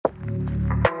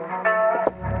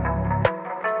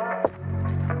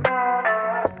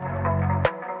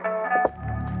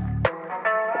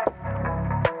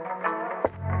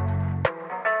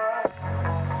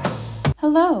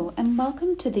Hello, and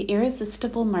welcome to the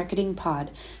Irresistible Marketing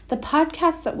Pod, the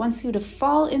podcast that wants you to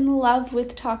fall in love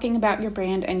with talking about your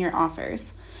brand and your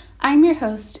offers. I'm your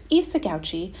host, Isa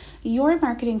Gauchi, your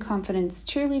marketing confidence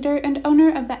cheerleader and owner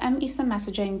of the Isa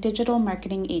Messaging digital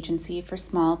marketing agency for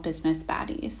small business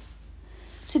baddies.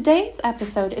 Today's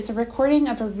episode is a recording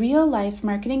of a real-life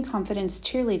marketing confidence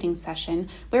cheerleading session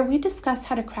where we discuss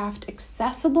how to craft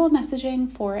accessible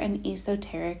messaging for an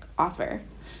esoteric offer.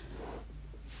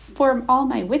 For all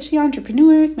my witchy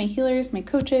entrepreneurs, my healers, my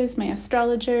coaches, my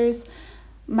astrologers,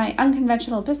 my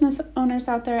unconventional business owners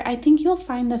out there, I think you'll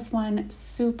find this one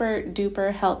super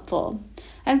duper helpful.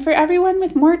 And for everyone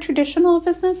with more traditional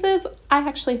businesses, I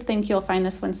actually think you'll find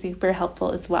this one super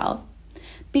helpful as well.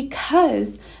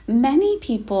 Because many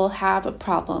people have a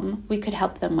problem we could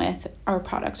help them with our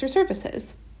products or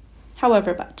services.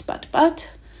 However,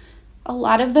 but, a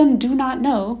lot of them do not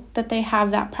know that they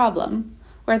have that problem,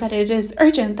 or that it is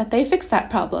urgent that they fix that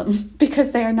problem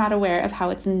because they are not aware of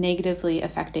how it's negatively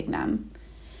affecting them.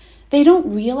 They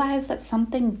don't realize that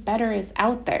something better is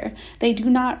out there. They do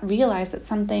not realize that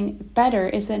something better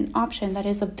is an option that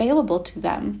is available to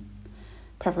them,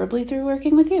 preferably through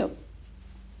working with you.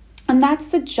 And that's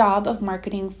the job of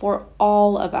marketing for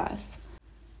all of us.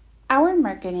 Our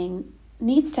marketing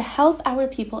needs to help our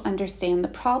people understand the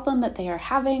problem that they are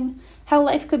having, how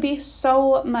life could be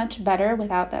so much better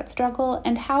without that struggle,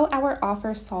 and how our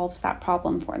offer solves that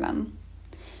problem for them.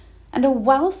 And a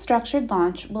well-structured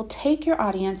launch will take your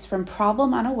audience from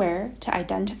problem unaware to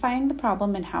identifying the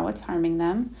problem and how it's harming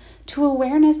them, to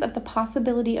awareness of the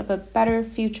possibility of a better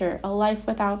future, a life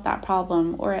without that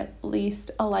problem, or at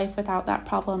least a life without that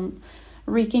problem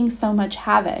wreaking so much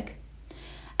havoc.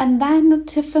 And then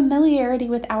to familiarity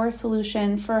with our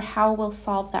solution for how we'll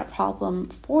solve that problem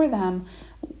for them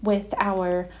with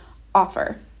our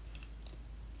offer.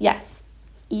 Yes,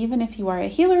 even if you are a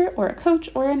healer or a coach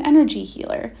or an energy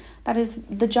healer, that is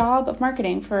the job of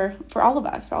marketing for all of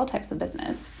us, for all types of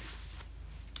business.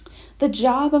 The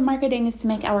job of marketing is to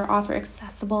make our offer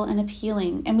accessible and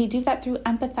appealing, and we do that through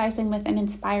empathizing with and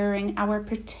inspiring our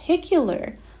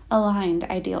particular aligned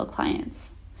ideal clients.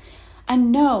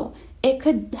 And no, it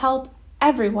could help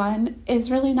everyone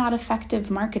is really not effective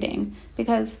marketing,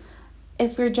 because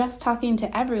if you're just talking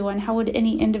to everyone, how would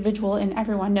any individual and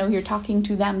everyone know you're talking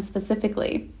to them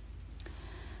specifically?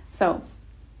 So,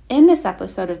 in this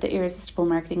episode of the Irresistible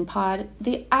Marketing Pod,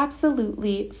 the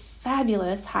absolutely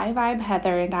fabulous high vibe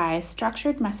Heather and I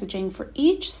structured messaging for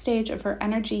each stage of her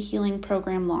energy healing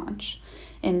program launch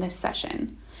in this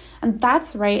session. And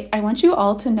that's right, I want you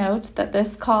all to note that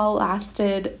this call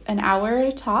lasted an hour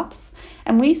tops,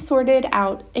 and we sorted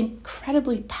out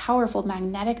incredibly powerful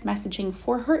magnetic messaging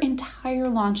for her entire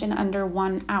launch in under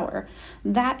 1 hour.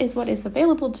 That is what is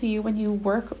available to you when you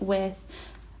work with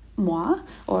moi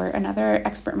or another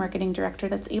expert marketing director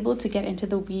that's able to get into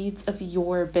the weeds of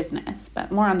your business,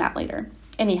 but more on that later.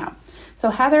 Anyhow, so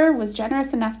Heather was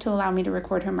generous enough to allow me to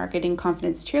record her marketing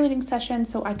confidence cheerleading session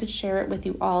so I could share it with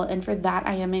you all, and for that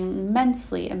I am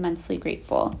immensely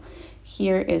grateful.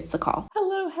 Here is the call.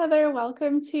 Hello, Heather.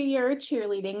 Welcome to your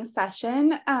cheerleading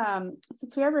session.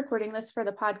 Since we are recording this for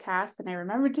the podcast and I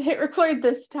remembered to hit record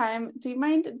this time, do you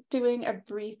mind doing a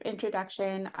brief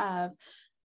introduction of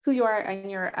who you are and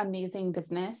your amazing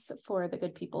business for the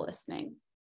good people listening?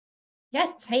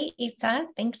 Yes. Hey, Isa.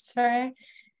 Thanks for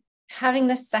having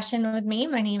this session with me.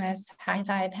 My name is High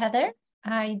Vibe Heather.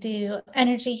 I do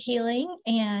energy healing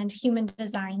and human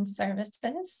design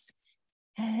services.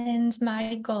 And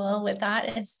my goal with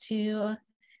that is to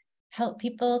help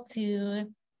people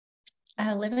to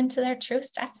live into their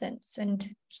truest essence and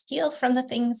heal from the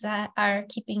things that are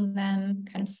keeping them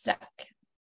kind of stuck.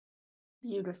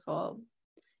 Beautiful.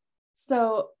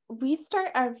 So we start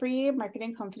every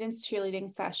marketing confidence cheerleading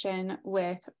session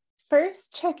with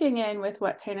first checking in with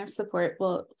what kind of support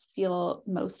will feel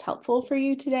most helpful for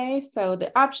you today. So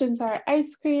the options are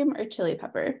ice cream or chili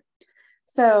pepper.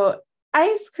 So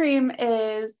ice cream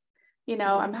is,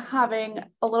 I'm having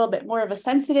a little bit more of a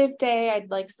sensitive day.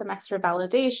 I'd like some extra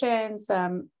validation,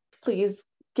 please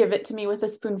give it to me with a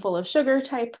spoonful of sugar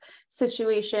type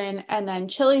situation. And then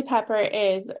chili pepper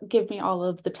is give me all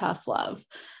of the tough love.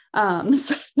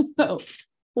 So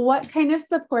what kind of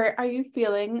support are you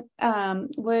feeling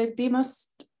would be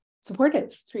most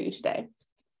supportive for you today?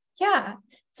 Yeah.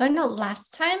 So I know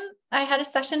last time I had a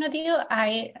session with you,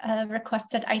 I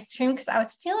requested ice cream because I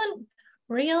was feeling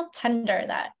real tender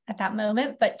at that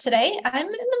moment. But today I'm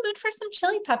in the mood for some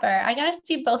chili pepper. I got to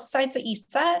see both sides of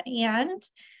Isa, and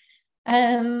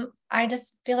I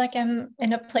just feel like I'm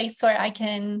in a place where I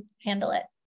can handle it.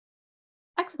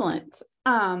 Excellent.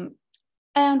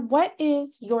 And what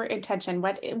is your intention?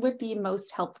 What it would be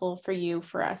most helpful for you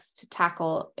for us to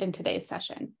tackle in today's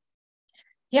session?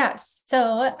 Yes. So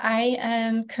I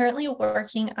am currently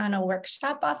working on a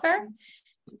workshop offer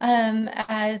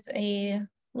as a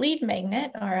lead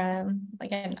magnet or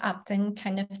like an opt-in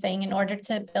kind of thing in order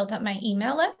to build up my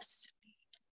email list.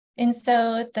 And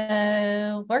so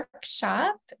the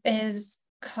workshop is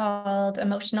called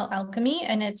Emotional Alchemy,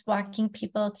 and it's walking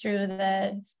people through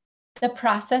the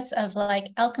process of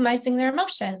like alchemizing their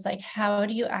emotions. Like, how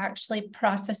do you actually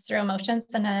process through emotions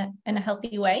in a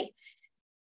healthy way?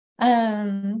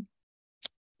 And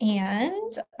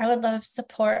I would love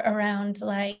support around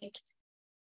like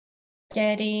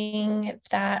getting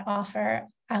that offer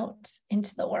out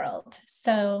into the world.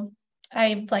 So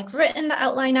I've like written the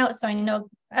outline out so I know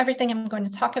everything I'm going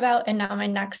to talk about. And now my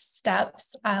next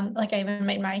steps, like I even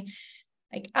made my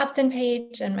like opt-in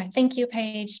page and my thank you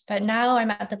page, but now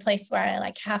I'm at the place where I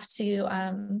like have to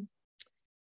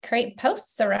create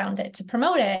posts around it to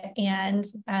promote it and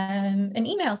an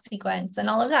email sequence and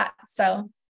all of that. So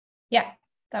yeah,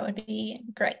 that would be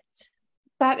great.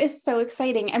 That is so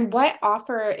exciting. And what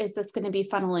offer is this going to be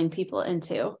funneling people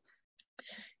into?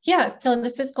 Yeah, so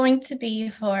this is going to be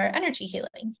for energy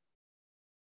healing.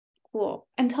 Cool.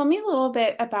 And tell me a little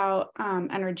bit about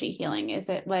energy healing. Is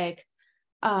it like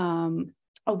a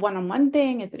one-on-one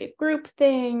thing? Is it a group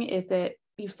thing? Is it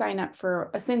you sign up for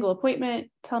a single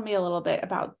appointment? Tell me a little bit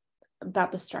about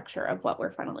the structure of what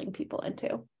we're funneling people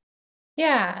into.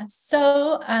 Yeah,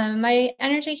 so my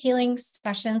energy healing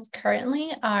sessions currently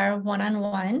are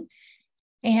one-on-one,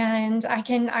 and I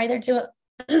can either do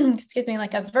excuse me,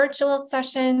 like a virtual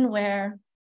session where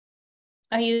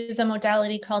I use a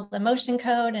modality called the motion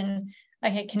code, and I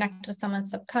can connect with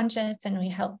someone's subconscious, and we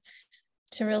help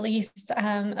to release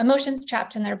emotions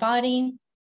trapped in their body.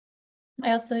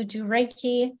 I also do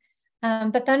Reiki,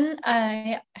 but then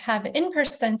I have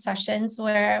in-person sessions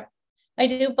where I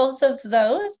do both of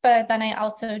those, but then I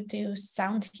also do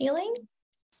sound healing.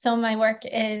 So my work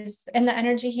is in the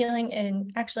energy healing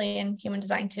and actually in human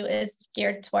design too is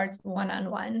geared towards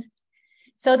one-on-one.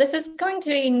 So this is going to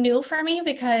be new for me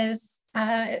because,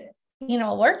 a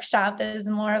workshop is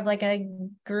more of like a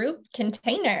group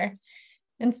container.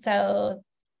 And so,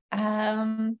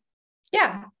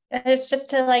 yeah, it's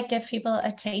just to like give people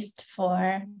a taste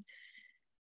for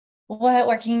what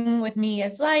working with me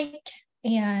is like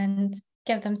and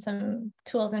give them some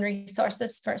tools and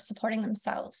resources for supporting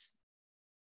themselves.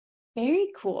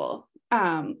 Very cool.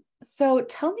 So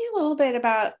tell me a little bit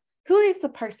about who is the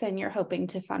person you're hoping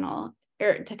to funnel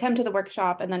or to come to the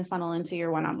workshop and then funnel into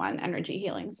your one-on-one energy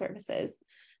healing services.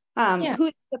 Who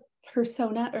is the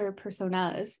persona or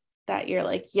personas that you're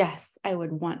like, yes, I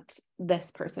would want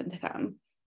this person to come?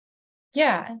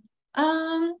 Yeah.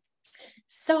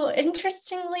 So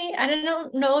interestingly, I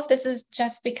don't know if this is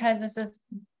just because this is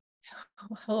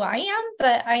who I am,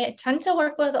 but I tend to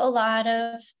work with a lot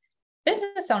of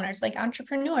business owners, like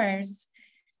entrepreneurs.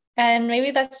 And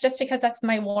maybe that's just because that's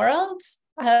my world.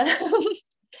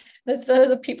 That's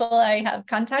the people I have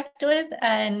contact with.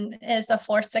 And as a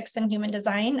 4/6 in human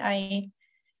design, I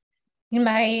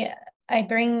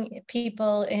bring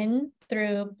people in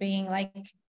through being like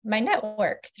my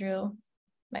network, through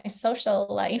my social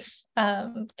life,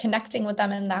 connecting with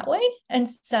them in that way. And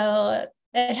so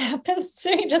it happens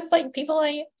to be just like people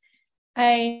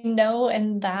I know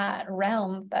in that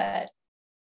realm that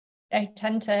I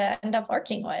tend to end up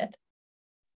working with.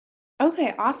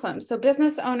 Okay, awesome. So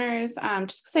business owners,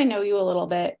 just because I know you a little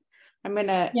bit, I'm going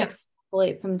to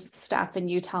extrapolate some stuff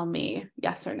and you tell me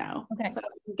yes or no. Okay. So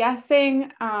I'm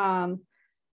guessing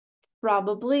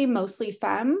probably mostly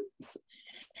femmes.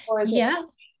 Or is yeah,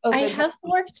 I have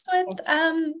worked with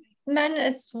men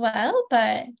as well,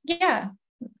 but yeah,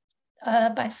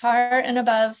 by far and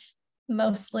above,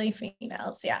 mostly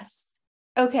females, yes.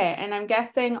 Okay, and I'm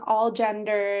guessing all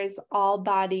genders, all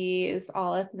bodies,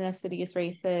 all ethnicities,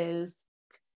 races,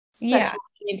 sexual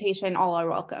orientation, all are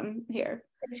welcome here.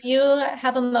 If you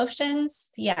have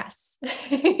emotions, yes,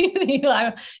 you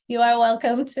are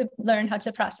welcome to learn how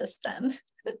to process them.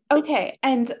 Okay,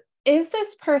 and is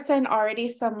this person already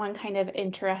someone kind of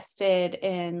interested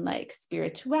in like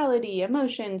spirituality,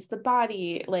 emotions, the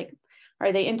body? Like,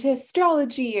 are they into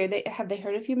astrology, or have they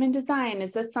heard of human design?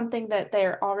 Is this something that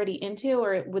they're already into,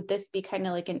 or would this be kind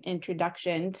of like an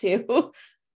introduction to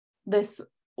this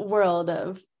world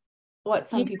of what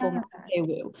some people might say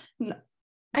woo? But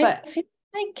I feel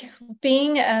like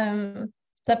being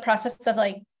the process of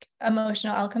like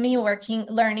emotional alchemy,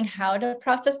 learning how to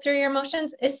process through your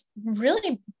emotions is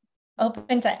really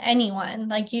open to anyone.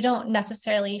 Like you don't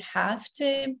necessarily have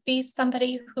to be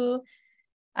somebody who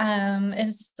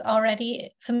is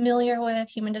already familiar with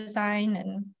human design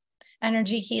and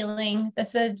energy healing,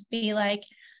 this would be like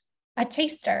a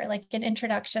taster, like an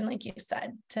introduction, like you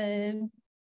said, to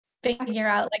figure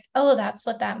out like, oh, that's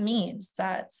what that means.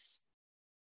 That's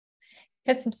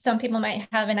because some people might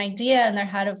have an idea in their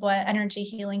head of what energy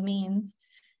healing means.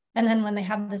 And then when they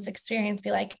have this experience,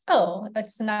 be like, oh,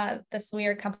 it's not this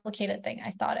weird, complicated thing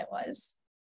I thought it was.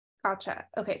 Gotcha.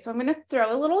 Okay, so I'm going to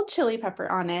throw a little chili pepper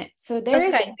on it. So there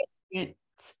is a difference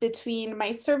between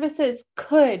my services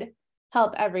could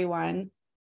help everyone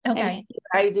and who your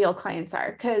ideal clients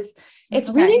are, because it's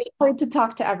really hard to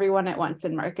talk to everyone at once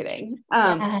in marketing.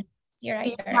 You're right.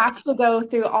 You have to go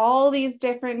through all these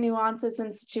different nuances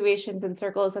and situations and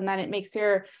circles, and then it makes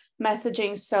your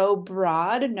messaging so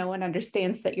broad, no one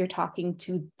understands that you're talking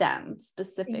to them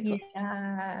specifically.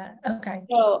 Yeah. Okay.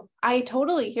 So I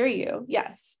totally hear you.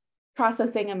 Yes.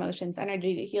 Processing emotions,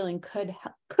 energy healing could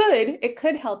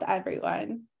help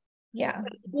everyone. Yeah.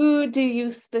 Who do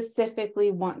you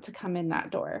specifically want to come in that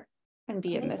door and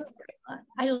be in this?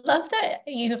 I love that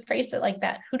you phrase it like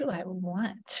that. Who do I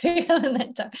want to come in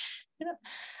that door?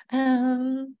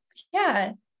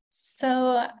 Yeah.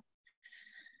 So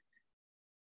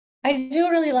I do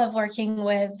really love working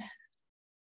with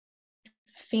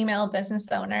female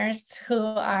business owners who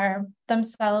are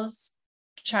themselves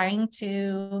trying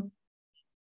to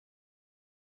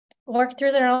work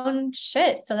through their own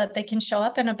shit so that they can show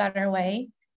up in a better way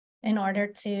in order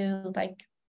to like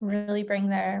really bring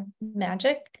their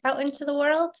magic out into the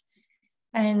world.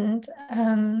 And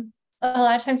a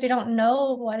lot of times we don't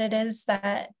know what it is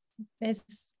that is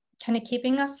kind of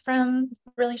keeping us from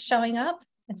really showing up.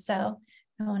 And so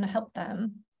I want to help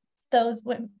them, those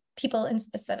people in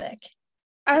specific.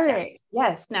 All right.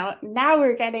 Yes. Now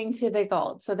we're getting to the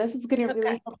gold. So this is going to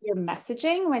really help your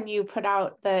messaging when you put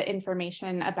out the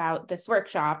information about this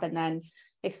workshop and then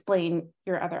explain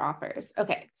your other offers.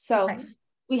 Okay. So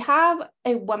we have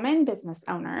a woman business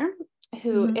owner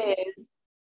who is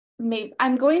maybe,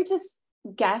 I'm going to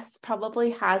guess,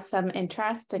 probably has some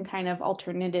interest in kind of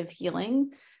alternative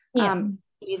healing.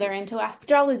 Maybe they're into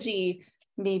astrology.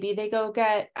 Maybe they go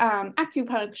get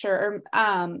acupuncture,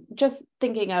 or just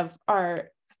thinking of our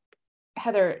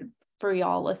Heather, for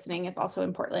y'all listening, is also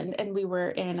in Portland, and we were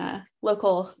in a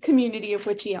local community of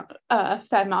witchy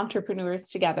femme entrepreneurs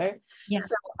together.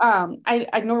 So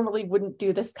I normally wouldn't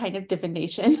do this kind of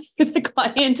divination with a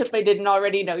client if I didn't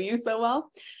already know you so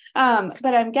well.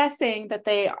 But I'm guessing that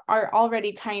they are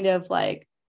already kind of like,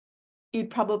 you'd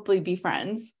probably be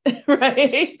friends,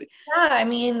 right? Yeah, I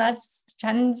mean, that's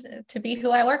tends to be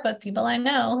who I work with, people I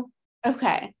know.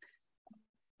 Okay.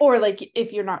 Or like,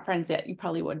 if you're not friends yet, you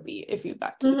probably would be if you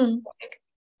got to like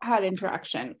had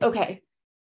interaction. Okay.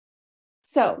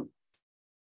 So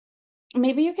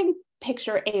maybe you can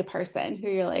picture a person who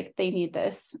you're like, they need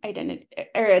this identity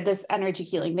or this energy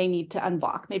healing. They need to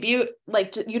unblock. Maybe you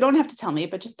like, you don't have to tell me,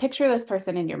 but just picture this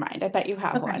person in your mind. I bet you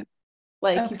have one.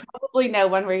 Like you probably know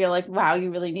one where you're like, wow, you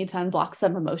really need to unblock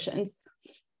some emotions.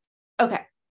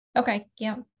 Okay.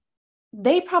 Yeah.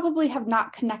 They probably have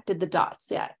not connected the dots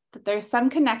yet. There's some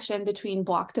connection between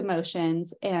blocked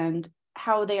emotions and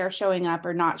how they are showing up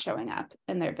or not showing up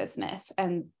in their business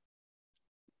and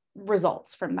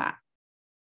results from that.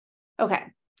 Okay.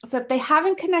 So if they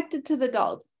haven't connected to the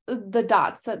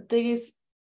dots, that these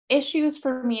issues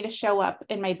for me to show up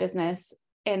in my business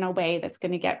in a way that's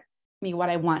going to get me what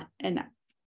I want, and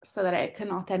so that I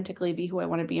can authentically be who I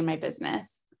want to be in my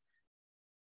business.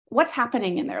 What's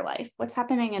happening in their life? What's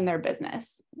happening in their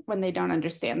business when they don't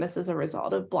understand this as a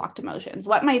result of blocked emotions?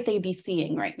 What might they be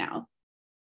seeing right now?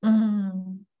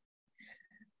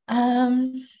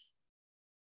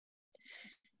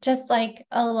 Just like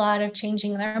a lot of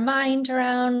changing their mind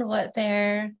around what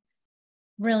they're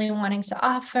really wanting to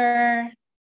offer.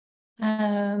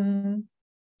 A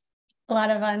lot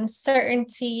of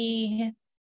uncertainty.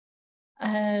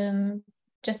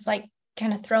 Just like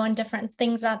kind of throwing different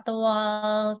things at the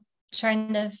wall,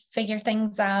 trying to figure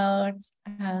things out,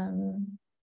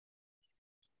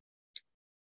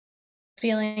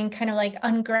 feeling kind of like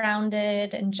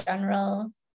ungrounded in general,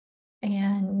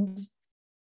 and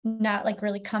not like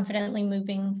really confidently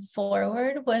moving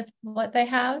forward with what they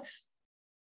have.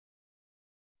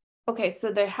 Okay,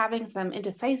 so they're having some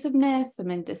indecisiveness,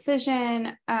 some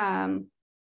indecision.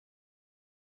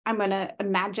 I'm going to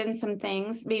imagine some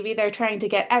things. Maybe they're trying to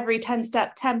get every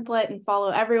 10-step template and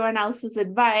follow everyone else's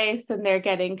advice, and they're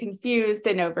getting confused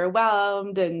and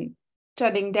overwhelmed and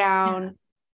shutting down.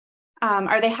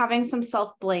 Are they having some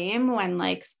self-blame when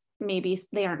like maybe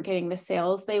they aren't getting the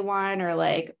sales they want, or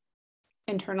like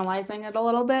internalizing it a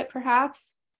little bit,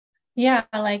 perhaps? Yeah,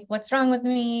 like what's wrong with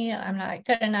me? I'm not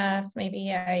good enough.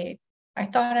 Maybe I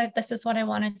thought this is what I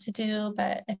wanted to do,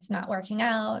 but it's not working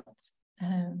out.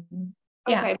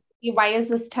 Yeah, Okay, why is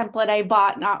this template I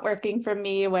bought not working for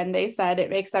me when they said it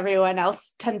makes everyone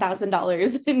else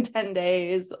 $10,000 in 10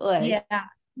 days? Like, yeah,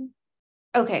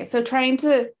 okay,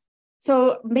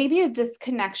 so maybe a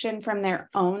disconnection from their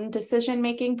own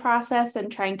decision-making process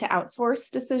and trying to outsource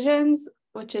decisions,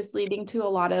 which is leading to a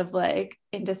lot of like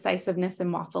indecisiveness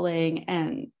and waffling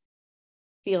and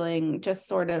feeling just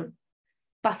sort of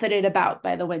buffeted about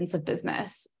by the winds of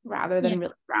business rather yeah. than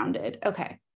really grounded.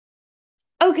 Okay.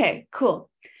 Okay, cool.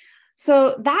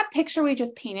 So that picture we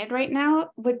just painted right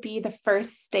now would be the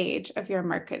first stage of your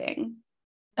marketing.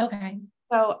 Okay.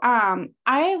 So I'm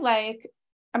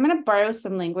going to borrow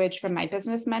some language from my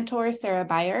business mentor, Sarah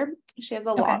Beyer. She has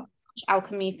a Okay. launch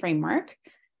alchemy framework.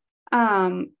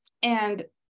 And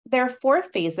there are 4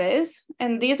 phases,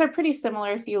 and these are pretty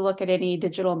similar if you look at any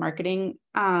digital marketing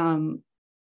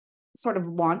sort of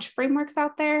launch frameworks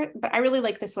out there. But I really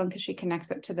like this one because she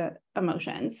connects it to the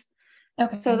emotions.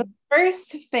 Okay. So the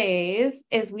first phase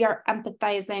is we are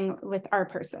empathizing with our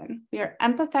person. We are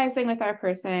empathizing with our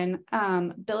person,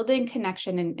 building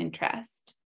connection and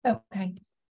interest. Okay.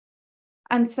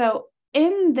 And so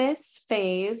in this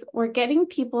phase, we're getting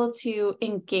people to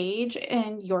engage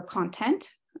in your content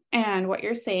and what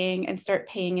you're saying and start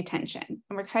paying attention.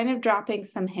 And we're kind of dropping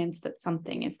some hints that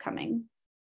something is coming.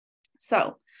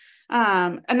 So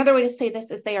another way to say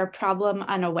this is they are problem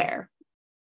unaware.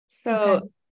 So Okay.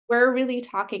 we're really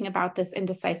talking about this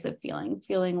indecisive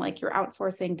feeling like you're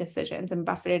outsourcing decisions and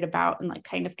buffeted about and like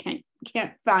kind of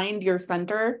can't find your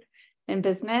center in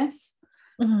business.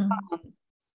 Mhm.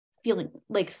 Feeling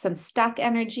like some stuck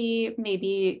energy,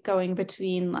 maybe going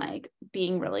between like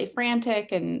being really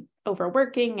frantic and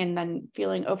overworking and then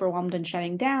feeling overwhelmed and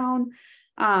shutting down.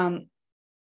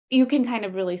 You can kind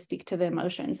of really speak to the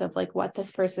emotions of like what this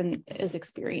person is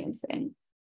experiencing.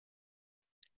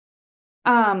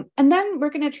 And then we're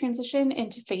going to transition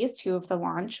into phase 2 of the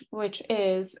launch, which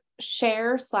is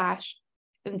share slash,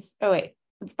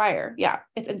 inspire. Yeah,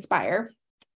 it's inspire.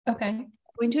 Okay.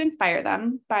 Going to inspire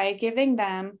them by giving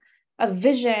them a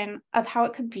vision of how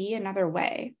it could be another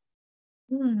way.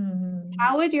 Hmm.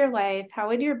 How would your life, how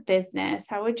would your business,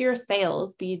 how would your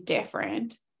sales be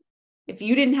different if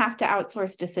you didn't have to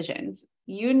outsource decisions?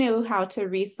 You knew how to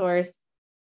resource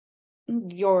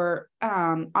your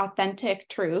authentic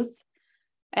truth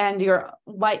and your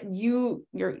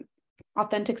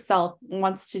authentic self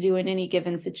wants to do in any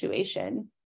given situation.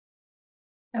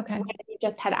 Okay. What if you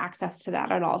just had access to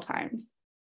that at all times?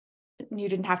 You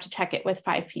didn't have to check it with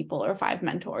 5 people or 5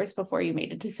 mentors before you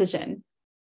made a decision.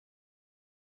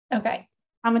 Okay.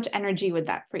 How much energy would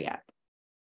that free up?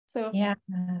 So Yeah.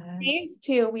 phase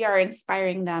 2, we are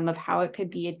inspiring them of how it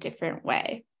could be a different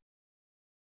way.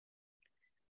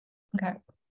 Okay.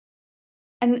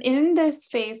 And in this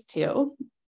phase 2,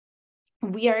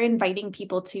 we are inviting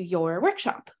people to your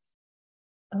workshop.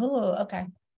 Oh, okay.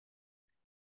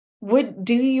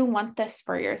 Do you want this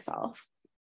for yourself?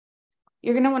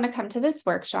 You're going to want to come to this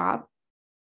workshop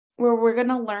where we're going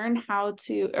to learn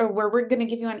where we're going to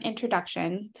give you an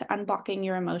introduction to unblocking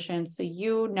your emotions so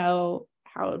you know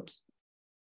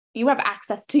you have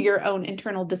access to your own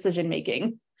internal decision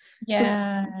making.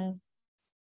 Yes.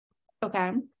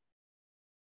 Okay.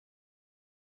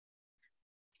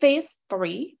 Phase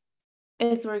 3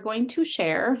 is we're going to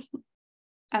share,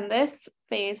 and this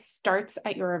phase starts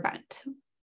at your event.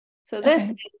 So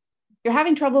Okay. you're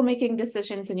having trouble making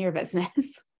decisions in your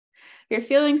business. You're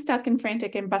feeling stuck and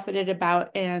frantic and buffeted about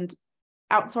and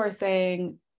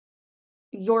outsourcing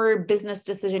your business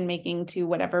decision making to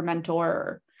whatever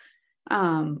mentor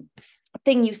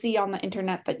thing you see on the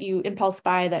internet that you impulse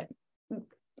buy that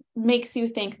makes you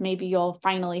think maybe you'll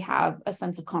finally have a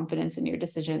sense of confidence in your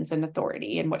decisions and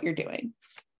authority in what you're doing.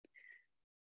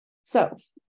 So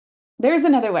there's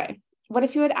another way. What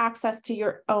if you had access to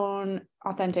your own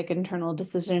authentic internal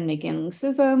decision-making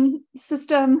system?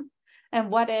 And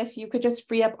what if you could just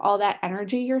free up all that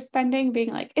energy you're spending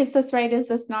being like, is this right? Is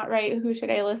this not right? Who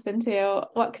should I listen to?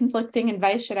 What conflicting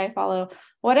advice should I follow?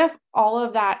 What if all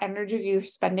of that energy you're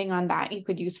spending on that you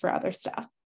could use for other stuff?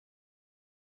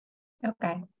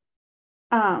 Okay.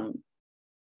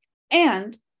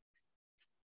 And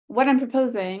what I'm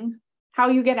proposing, how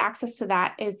you get access to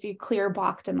that is you clear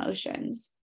blocked emotions.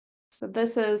 So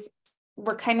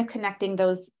we're kind of connecting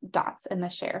those dots in the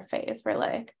share phase. We're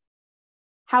like,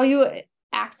 how you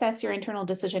access your internal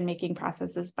decision-making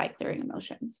processes by clearing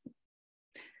emotions.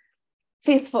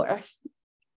 Phase 4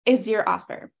 is your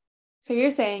offer. So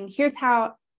you're saying, here's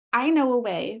how I know a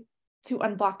way to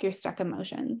unblock your stuck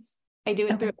emotions. I do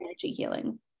it through energy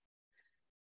healing.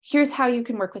 Here's how you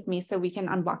can work with me so we can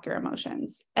unblock your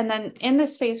emotions. And then in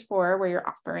this phase 4, where you're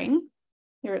offering,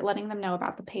 you're letting them know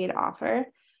about the paid offer.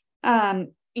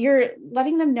 You're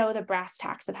letting them know the brass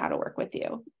tacks of how to work with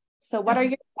you. So what are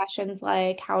your sessions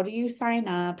like? How do you sign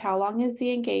up? How long is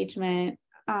the engagement?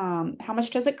 How much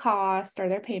does it cost? Are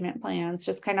there payment plans?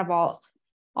 Just kind of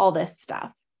all this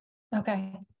stuff.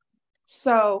 Okay.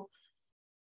 So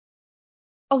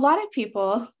a lot of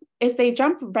people is they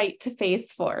jump right to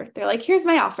phase 4. They're like, here's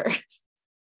my offer.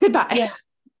 Goodbye. Yeah.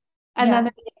 And then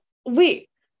they're like, wait,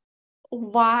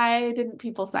 why didn't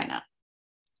people sign up?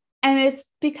 And it's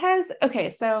because,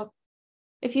 okay, so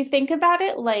if you think about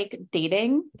it like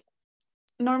dating,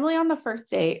 normally on the first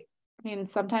date, I mean,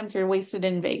 sometimes you're wasted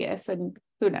in Vegas and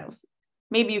who knows,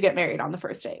 maybe you get married on the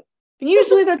first date.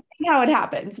 Usually that's how it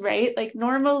happens, right? Like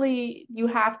normally you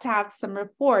have to have some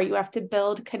rapport, you have to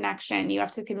build connection, you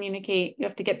have to communicate, you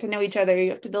have to get to know each other,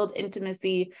 you have to build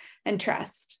intimacy and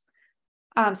trust.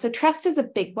 So trust is a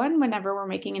big one whenever we're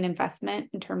making an investment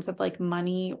in terms of like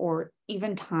money or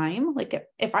even time. Like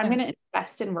if I'm going to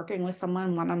invest in working with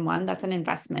someone one-on-one, that's an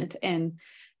investment, and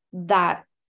that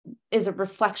is a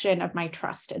reflection of my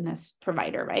trust in this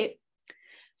provider, right?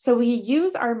 So we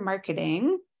use our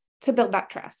marketing to build that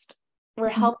trust. We're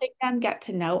helping them get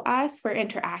to know us. We're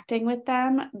interacting with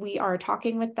them. We are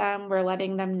talking with them. We're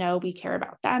letting them know we care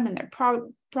about them and their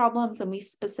problems. And we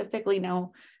specifically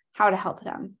know how to help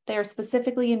them. They are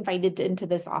specifically invited into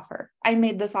this offer. I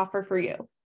made this offer for you.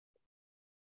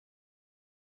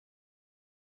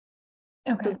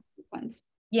 Okay. Does that make sense?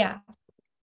 Yeah.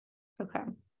 Okay.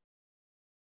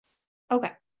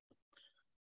 Okay.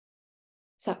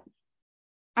 So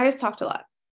I just talked a lot.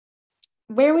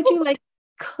 Where would you like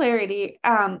clarity?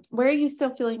 Where are you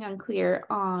still feeling unclear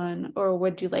on, or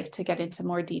would you like to get into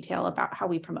more detail about how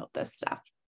we promote this stuff?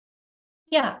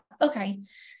 Yeah. Okay.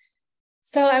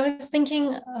 So I was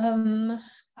thinking,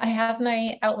 I have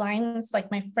my outlines,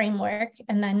 like my framework,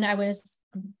 and then I was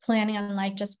planning on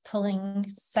like just pulling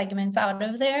segments out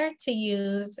of there to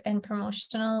use in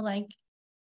promotional like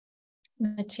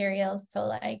materials. So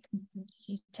like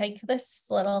you take this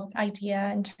little idea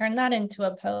and turn that into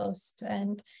a post,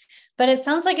 but it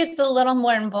sounds like it's a little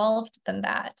more involved than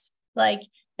that. Like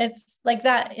it's like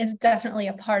that is definitely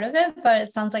a part of it, but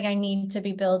it sounds like I need to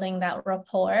be building that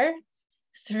rapport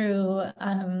through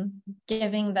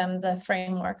giving them the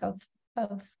framework of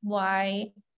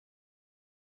why,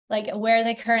 like where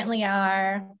they currently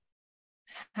are,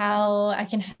 how I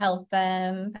can help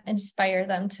them, inspire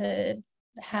them to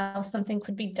how something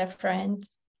could be different,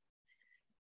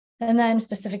 and then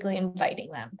specifically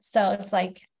inviting them. So it's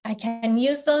like I can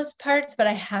use those parts, but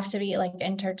I have to be like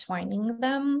intertwining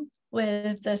them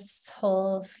with this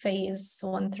whole phase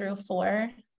 1 through 4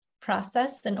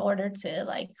 process in order to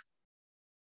like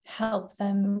help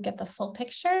them get the full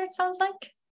picture, it sounds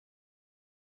like.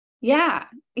 Yeah.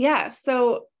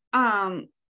 So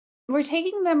we're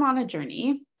taking them on a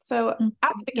journey. So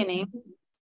at the beginning,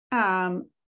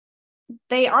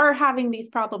 they are having these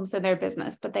problems in their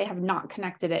business, but they have not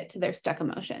connected it to their stuck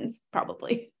emotions,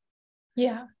 probably.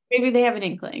 Yeah. Maybe they have an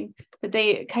inkling, but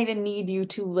they kind of need you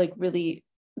to like really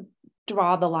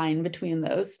draw the line between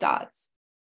those dots.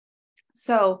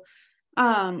 So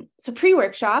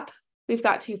pre-workshop, we've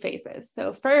got 2 phases.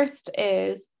 So first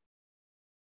is,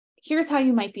 here's how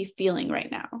you might be feeling right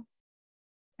now.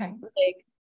 Okay. Like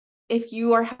if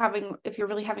you're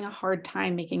really having a hard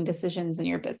time making decisions in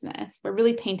your business, we're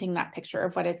really painting that picture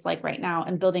of what it's like right now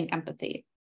and building empathy.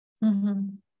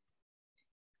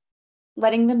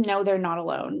 Letting them know they're not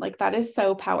alone. Like that is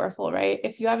so powerful, right?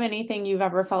 If you have anything you've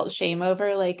ever felt shame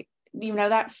over, like, you know,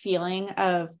 that feeling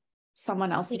of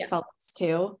someone else has felt this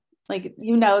too. Like,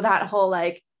 you know, that whole,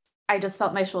 like, I just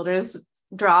felt my shoulders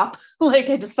drop. Like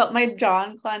I just felt my jaw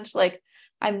unclench. Like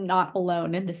I'm not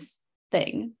alone in this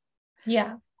thing.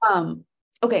 Yeah.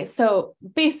 Okay. So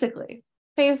basically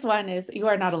phase 1 is you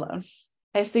are not alone.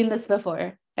 I've seen this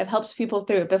before. I've helped people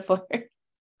through it before.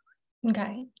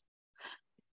 Okay.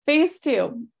 Phase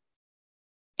 2,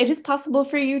 it is possible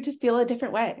for you to feel a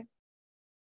different way.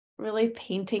 Really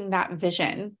painting that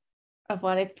vision of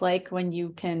what it's like when you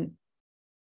can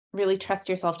really trust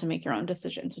yourself to make your own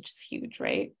decisions, which is huge,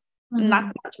 right? And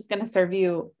that's not just going to serve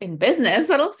you in business,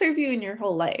 that'll serve you in your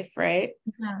whole life, right?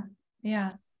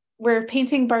 Yeah. We're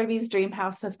painting Barbie's dream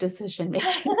house of decision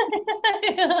making.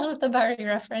 I love the Barbie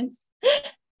reference.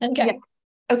 Okay. Yeah.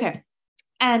 Okay.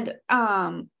 And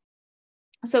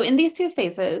so in these 2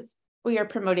 phases, we are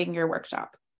promoting your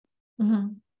workshop.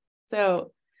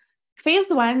 So phase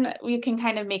 1, we can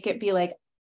kind of make it be like,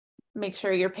 make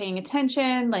sure you're paying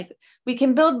attention. Like we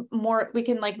can build more, we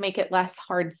can like make it less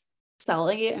hard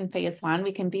silly in phase one.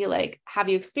 We can be like, have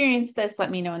you experienced this?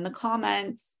 Let me know in the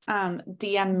comments.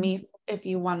 DM me if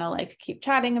you want to like keep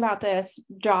chatting about this.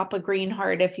 Drop a green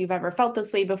heart if you've ever felt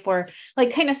this way before,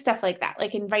 like kind of stuff like that,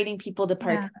 like inviting people to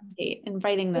participate,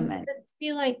 inviting them in. I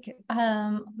feel like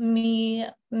me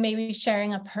maybe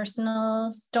sharing a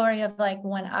personal story of like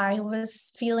when I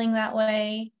was feeling that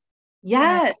way.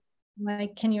 Yeah.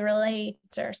 Like, can you relate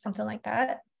or something like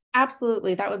that?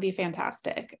 Absolutely. That would be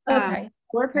fantastic. Okay.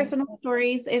 Or personal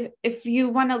stories. If you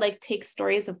want to like take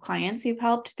stories of clients you've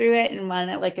helped through it and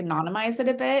want to like anonymize it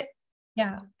a bit.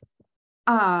 Yeah.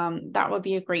 That would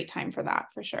be a great time for that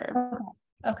for sure.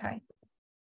 Okay.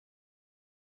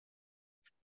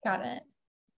 Got it.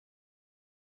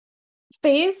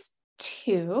 Phase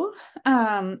two,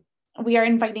 we are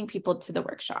inviting people to the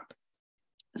workshop.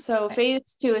 So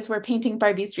phase two is we're painting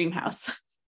Barbie's dream house.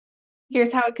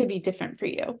 Here's how it could be different for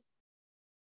you.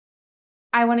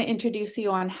 I want to introduce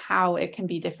you on how it can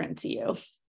be different to you.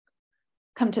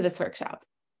 Come to this workshop.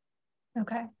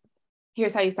 Okay.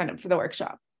 Here's how you sign up for the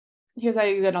workshop. Here's how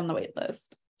you get on the wait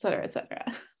list, et cetera, et cetera.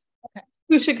 Okay.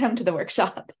 Who should come to the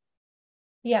workshop?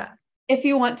 Yeah. If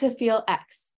you want to feel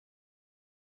X.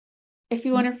 If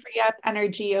you want to free up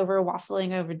energy over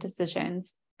waffling over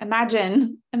decisions,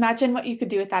 imagine what you could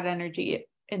do with that energy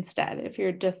instead. If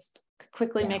you're just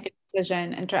quickly make a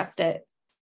decision and trust it,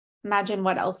 imagine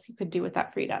what else you could do with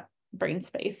that freed up brain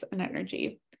space and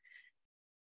energy.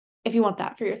 If you want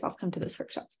that for yourself, come to this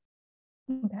workshop.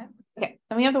 Okay.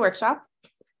 Then we have the workshop.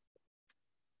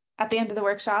 At the end of the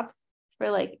workshop,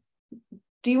 we're like,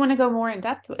 do you want to go more in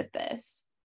depth with this?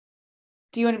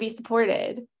 Do you want to be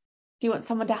supported? Do you want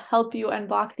someone to help you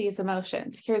unblock these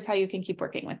emotions? Here's how you can keep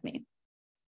working with me.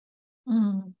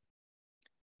 And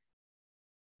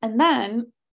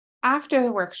then after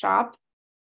the workshop,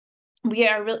 we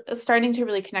are starting to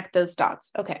really connect those dots.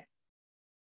 Okay.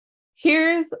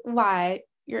 Here's why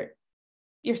your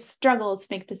struggle to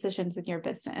make decisions in your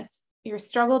business, your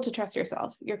struggle to trust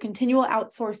yourself, your continual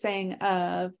outsourcing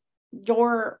of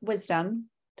your wisdom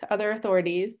to other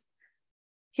authorities.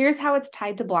 Here's how it's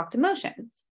tied to blocked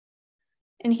emotions.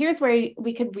 And here's where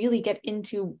we could really get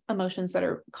into emotions that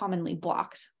are commonly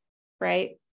blocked,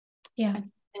 right? Yeah.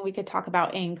 And we could talk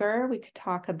about anger. We could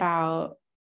talk about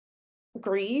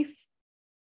grief.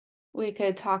 We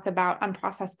could talk about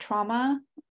unprocessed trauma.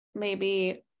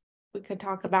 Maybe we could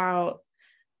talk about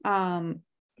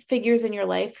figures in your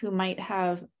life who might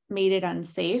have made it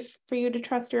unsafe for you to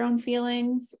trust your own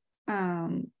feelings.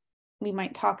 We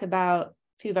might talk about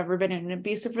if you've ever been in an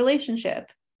abusive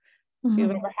relationship, if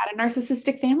you've ever had a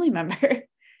narcissistic family member.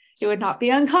 It would not be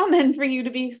uncommon for you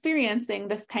to be experiencing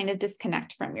this kind of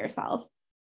disconnect from yourself.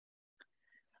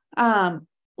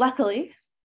 Luckily,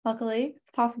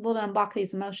 it's possible to unblock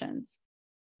these emotions.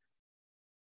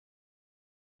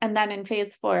 And then in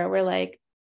phase 4, we're like,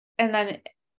 and then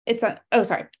it's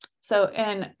So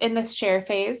in this share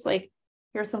phase, like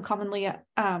here's some commonly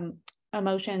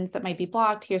emotions that might be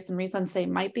blocked. Here's some reasons they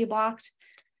might be blocked.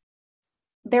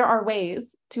 There are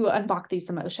ways to unblock these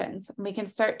emotions. And we can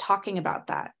start talking about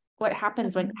that. What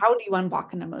happens how do you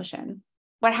unblock an emotion?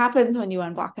 What happens when you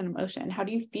unblock an emotion? How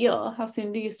do you feel? How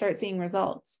soon do you start seeing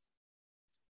results?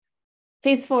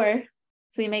 Phase 4,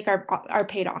 so we make our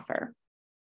paid offer.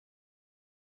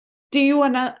 Do you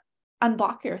want to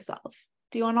unblock yourself?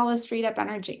 Do you want all this freed up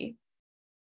energy?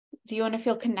 Do you want to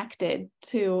feel connected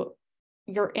to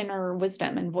your inner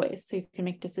wisdom and voice so you can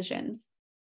make decisions?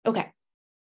 Okay,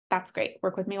 that's great.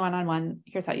 Work with me one-on-one.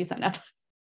 Here's how you sign up.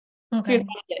 Okay. Here's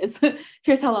what it is.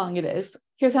 Here's how long it is.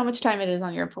 Here's how much time it is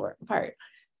on your part.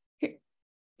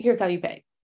 Here's how you pay.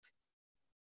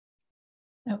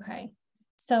 Okay.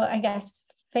 So I guess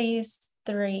phase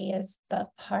 3 is the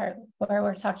part where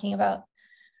we're talking about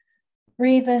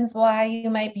reasons why you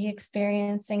might be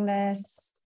experiencing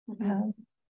this,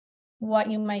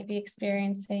 what you might be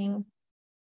experiencing.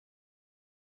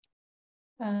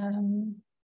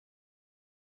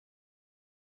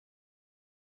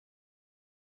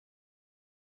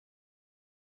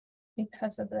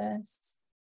 Because of this.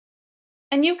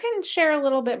 And you can share a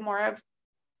little bit more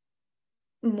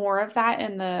of that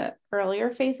in the earlier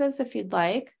phases if you'd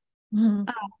like.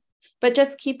 But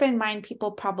just keep in mind,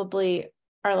 people probably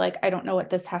are like, I don't know what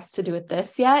this has to do with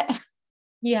this yet.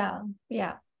 Yeah.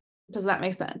 Does that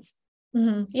make sense?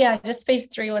 Yeah, just phase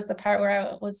 3 was the part where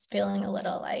I was feeling a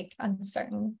little like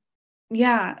uncertain.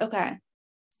 Yeah. Okay.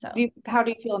 So how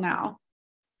do you feel now?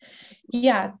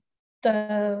 Yeah,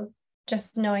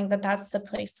 just knowing that that's the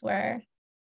place where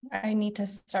I need to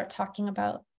start talking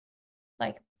about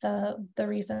like the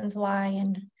reasons why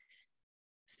and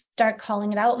start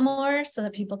calling it out more so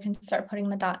that people can start putting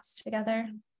the dots together.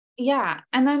 Yeah.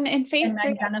 And then in phase And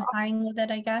 3, identifying with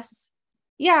it, I guess.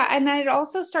 yeah. And I'd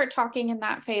also start talking in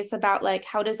that phase about like,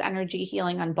 how does energy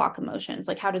healing unblock emotions?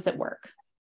 Like, how does it work?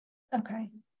 Okay.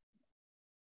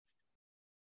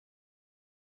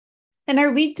 And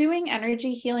are we doing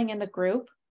energy healing in the group?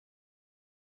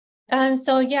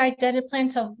 So yeah, I did plan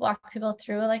to walk people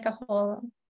through like a whole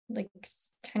like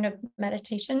kind of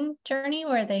meditation journey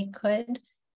where they could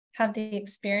have the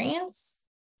experience.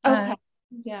 Okay.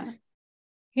 Yeah.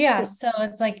 Yeah, Cool. so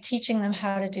it's like teaching them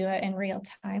how to do it in real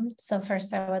time. So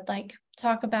first I would like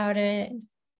talk about it,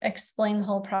 explain the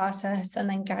whole process, and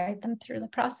then guide them through the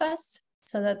process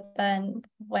so that then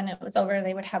when it was over,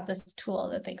 they would have this tool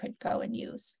that they could go and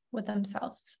use with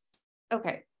themselves.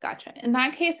 Okay. Gotcha. In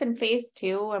that case, in phase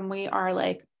 2, when we are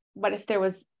like, what if there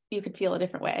was, you could feel a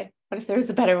different way? What if there was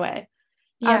a better way?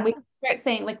 Yeah. We start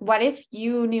saying like, what if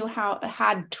you knew how,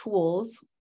 had tools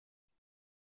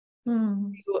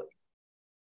Hmm. to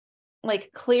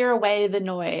like clear away the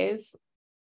noise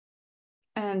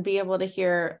and be able to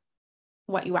hear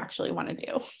what you actually want to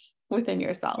do within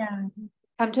yourself? Yeah.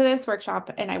 Come to this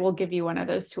workshop and I will give you one of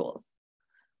those tools.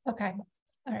 Okay.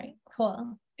 All right.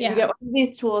 Cool. You Yeah. get one of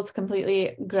these tools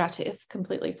completely gratis,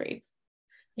 completely free.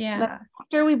 Then Yeah.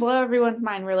 after we blow everyone's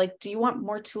mind, we're like, do you want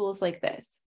more tools like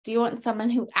this? Do you want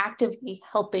someone who actively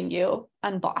helping you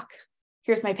unblock?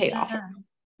 Here's my paid offer.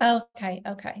 Okay.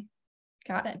 Okay.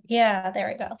 Got it. Yeah. There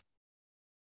we go.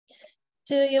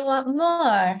 Do you want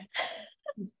more?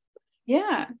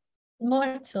 Yeah.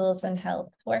 More tools and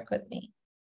help? Work with me.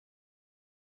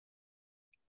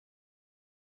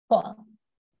 Cool.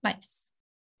 Nice.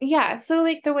 Yeah. So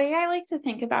like the way I like to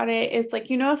think about it is like,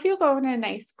 if you go in a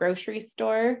nice grocery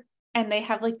store and they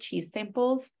have like cheese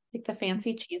samples, like the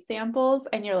fancy cheese samples,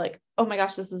 and you're like, oh my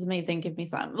gosh, this is amazing. Give me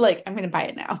some. Like, I'm going to buy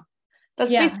it now.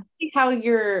 That's Yeah. basically how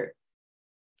your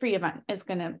free event is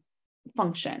going to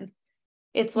function.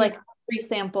 It's like Yeah. free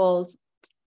samples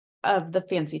of the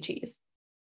fancy cheese.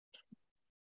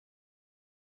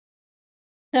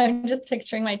 I'm just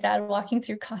picturing my dad walking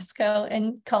through Costco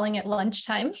and calling it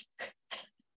lunchtime.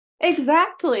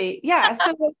 Exactly. Yeah.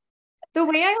 So the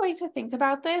way I like to think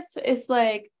about this is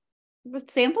like the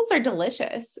samples are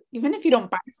delicious. Even if you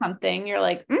don't buy something, you're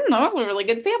like, that was a really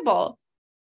good sample.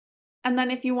 And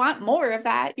then if you want more of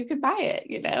that, you can buy it.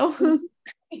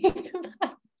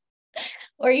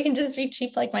 Or you can just be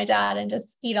cheap like my dad and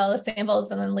just eat all the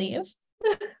samples and then leave.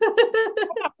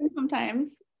 That happens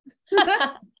sometimes.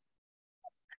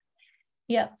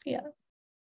 Yep. Yeah.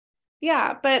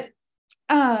 Yeah, but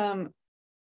yeah,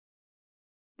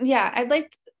 I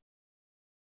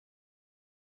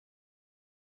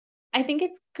think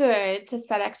it's good to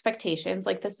set expectations.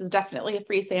 Like, this is definitely a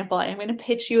free sample. I'm going to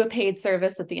pitch you a paid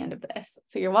service at the end of this.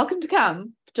 So you're welcome to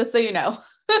come, just so you know.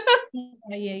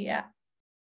 Yeah.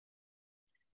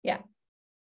 Yeah.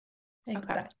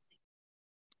 Exactly. Okay.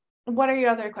 What are your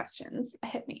other questions?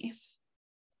 Hit me.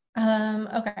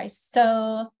 Okay.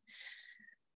 So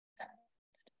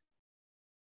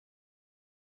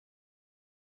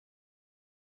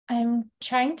I'm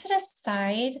trying to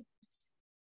decide,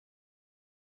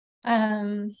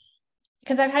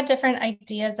 because I've had different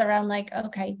ideas around like,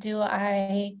 okay, do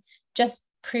I just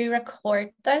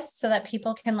pre-record this so that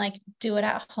people can like do it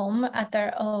at home at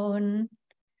their own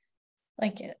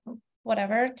like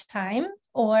whatever time,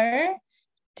 or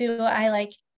do I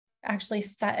like actually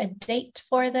set a date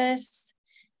for this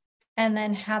and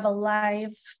then have a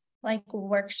live like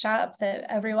workshop that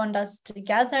everyone does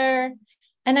together?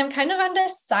 And I'm kind of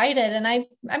undecided, and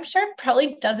I'm sure it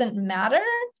probably doesn't matter.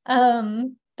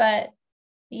 But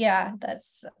yeah,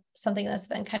 that's something that's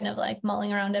been kind of like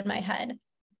mulling around in my head.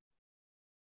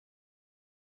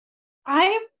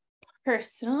 I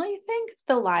personally think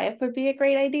the live would be a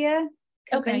great idea,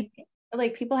 because then Okay.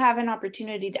 like people have an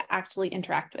opportunity to actually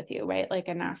interact with you, right? Like,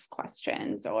 and ask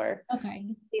questions or Okay.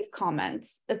 leave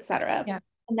comments, etc. Yeah.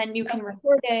 And then you can Okay.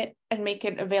 record it and make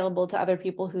it available to other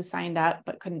people who signed up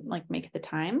but couldn't like make the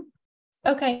time.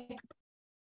 Okay.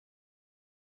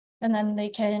 And then they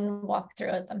can walk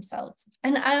through it themselves.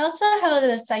 And I also have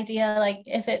this idea, like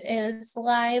if it is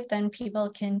live, then people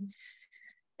can,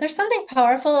 there's something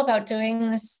powerful about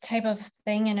doing this type of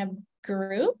thing in a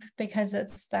group, because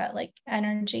it's that like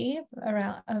energy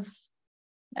around of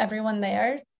everyone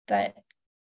there that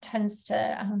tends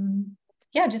to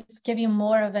yeah, just give you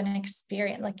more of an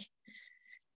experience, like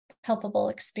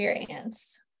helpable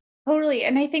experience. Totally.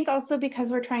 And I think also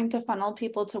because we're trying to funnel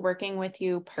people to working with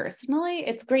you personally,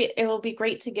 it's great. It will be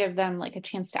great to give them like a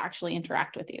chance to actually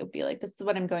interact with you. Be like, this is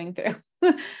what I'm going through.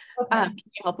 Okay. Can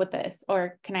you help with this?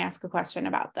 Or can I ask a question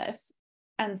about this?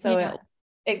 And so Yeah.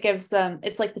 it gives them,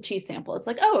 it's like the cheese sample. It's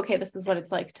like, oh, okay, this is what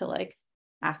it's like to like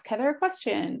ask Heather a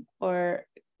question or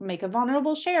make a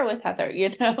vulnerable share with Heather,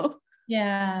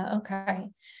 Yeah. Okay.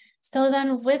 So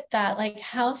then with that, like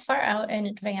how far out in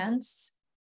advance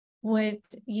would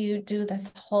you do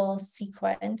this whole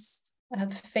sequence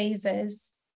of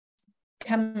phases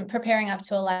preparing up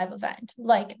to a live event?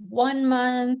 Like 1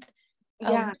 month,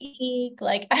 Yeah. a week?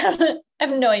 Like I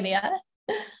have no idea.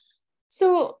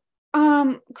 So,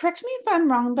 correct me if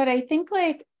I'm wrong, but I think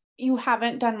like you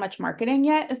haven't done much marketing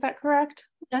yet. Is that correct?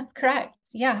 That's correct.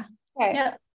 Yeah. Okay.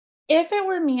 Yeah. If it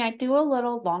were me, I'd do a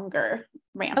little longer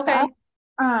ramp Okay.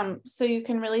 up. So you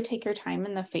can really take your time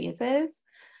in the phases.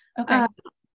 Okay.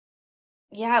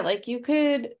 Yeah, like you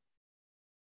could,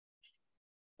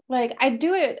 like I'd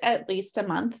do it at least a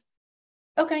month,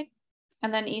 Okay.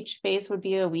 and then each phase would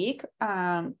be a week.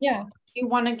 Yeah. You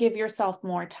want to give yourself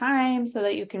more time so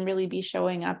that you can really be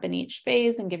showing up in each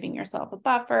phase and giving yourself a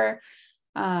buffer.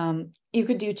 You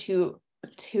could do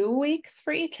two weeks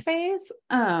for each phase.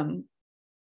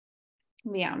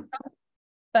 Yeah.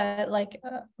 But like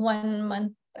 1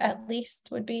 month at least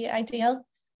would be ideal.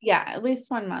 Yeah, at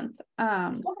least 1 month.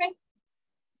 Okay.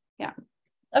 Yeah.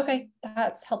 Okay.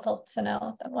 That's helpful to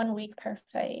know, that 1 week per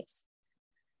phase.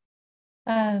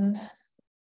 To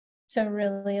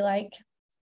really like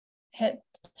hit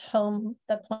home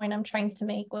the point I'm trying to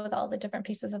make with all the different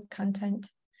pieces of content.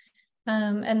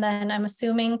 And then I'm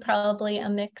assuming probably a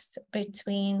mix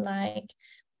between like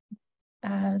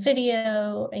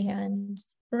video and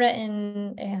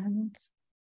written and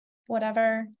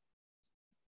whatever.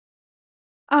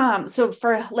 So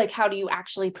for like, how do you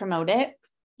actually promote it?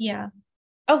 Yeah.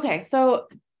 Okay, so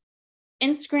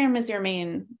Instagram is your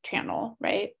main channel,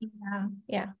 right? Yeah.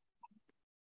 Yeah.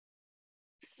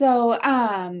 So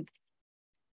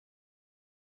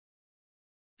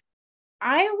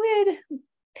I would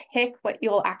pick what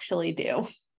you'll actually do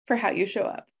for how you show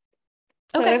up.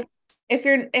 So Okay.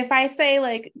 if I say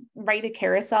like write a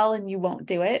carousel and you won't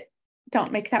do it,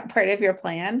 don't make that part of your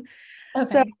plan. Okay.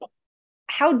 So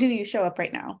how do you show up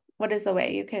right now? What is the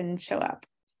way you can show up?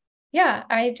 Yeah,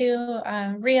 I do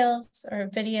reels or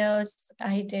videos.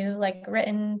 I do like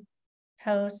written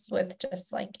posts with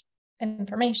just like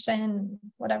information,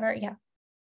 whatever. Yeah.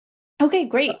 Okay,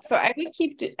 great. So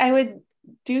I would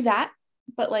do that,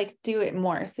 but like do it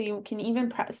more. So you can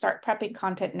even start prepping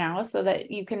content now so that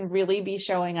you can really be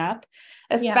showing up.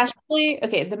 Especially,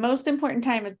 okay, the most important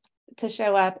time to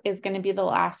show up is going to be the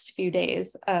last few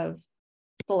days of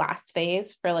the last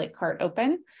phase for like cart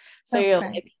open. So you're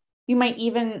like, you might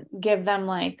even give them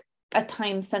like a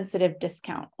time sensitive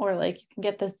discount, or like you can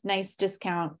get this nice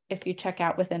discount if you check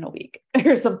out within a week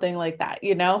or something like that,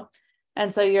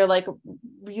 And so you're like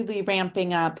really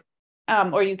ramping up,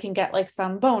 or you can get like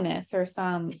some bonus or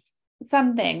some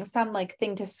like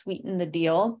thing to sweeten the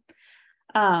deal,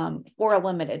 for a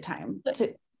limited time.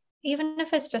 Even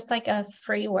if it's just like a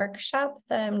free workshop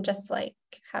that I'm just like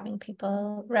having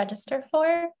people register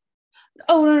for.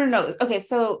 Oh, no. Okay.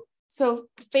 So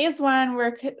phase 1,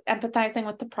 we're empathizing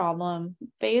with the problem.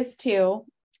 Phase 2,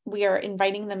 we are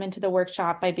inviting them into the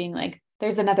workshop by being like,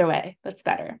 there's another way that's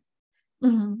better.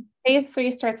 Mm-hmm. Phase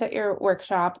 3 starts at your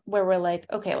workshop where we're like,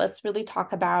 okay, let's really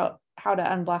talk about how to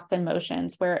unblock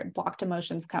emotions, where blocked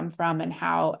emotions come from, and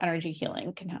how energy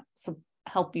healing can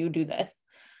help you do this.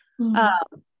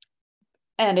 Mm-hmm.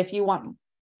 And if you want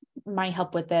my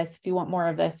help with this, if you want more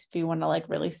of this, if you want to like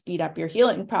really speed up your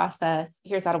healing process,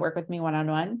 here's how to work with me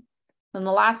one-on-one. Then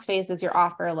the last phase is your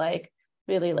offer, like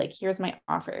really like, here's my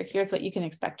offer, here's what you can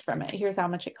expect from it, here's how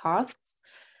much it costs.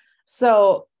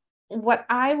 So what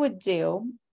I would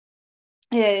do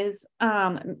is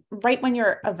right when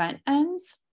your event ends,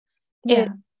 is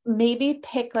maybe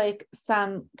pick like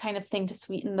some kind of thing to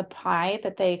sweeten the pie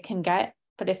that they can get,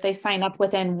 but if they sign up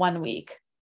within 1 week.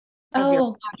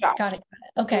 Oh, got it.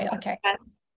 Okay.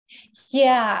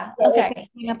 Yeah. So okay.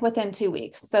 Up within 2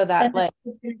 weeks, so that like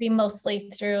it's going to be mostly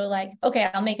through like, okay,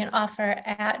 I'll make an offer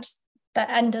at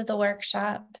the end of the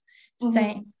workshop,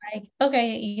 saying like,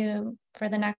 okay, you for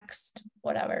the next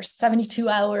whatever 72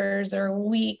 hours or a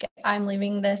week, I'm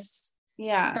leaving this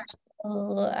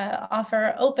special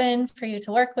offer open for you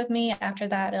to work with me. After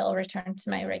that, it'll return to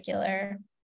my regular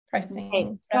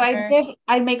pricing. Okay. So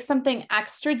I make something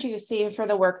extra juicy for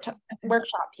the workshop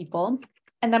people.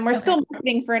 And then we're still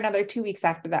marketing for another 2 weeks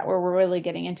after that, where we're really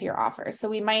getting into your offer. So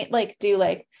we might like do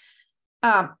like,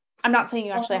 I'm not saying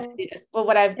you actually have to do this, but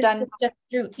what I've done just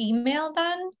through email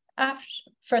then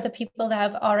for the people that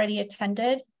have already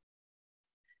attended.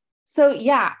 So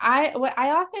yeah, what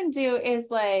I often do is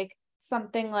like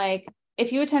something like,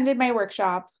 if you attended my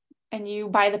workshop and you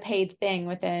buy the paid thing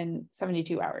within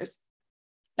 72 hours,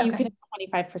 you can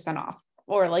have 25% off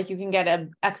or like you can get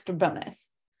an extra bonus.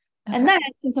 Okay. And then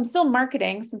since I'm still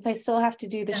marketing, since I still have to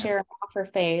do the share offer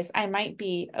phase, I might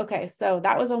be, okay, so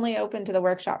that was only open to the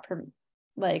workshop for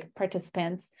like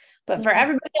participants, but for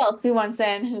everybody else who wants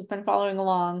in, who's been following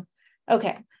along,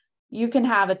 okay, you can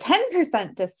have a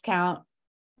 10% discount,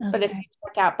 but if you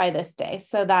work out by this day,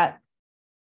 so that,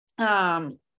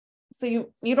 so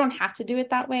you don't have to do it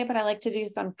that way, but I like to do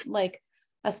some like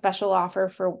a special offer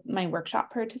for my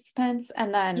workshop participants,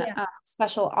 and then a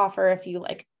special offer if you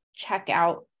like check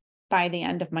out by the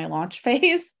end of my launch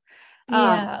phase.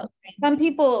 Some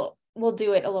people will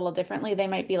do it a little differently. They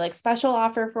might be like special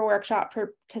offer for workshop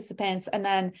participants, and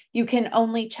then you can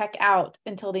only check out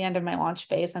until the end of my launch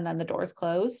phase, and then the door's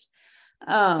closed.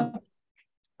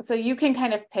 So you can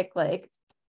kind of pick like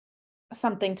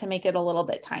something to make it a little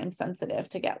bit time sensitive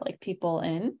to get like people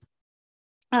in.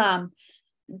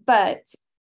 But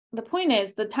the point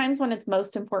is, the times when it's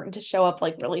most important to show up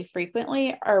like really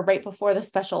frequently are right before the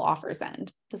special offers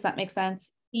end. Does that make sense?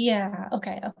 Yeah.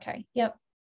 Okay. Yep.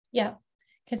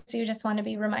 Because you just want to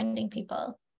be reminding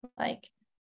people like,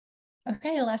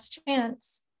 okay, last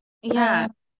chance. Yeah.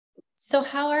 So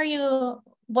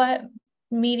what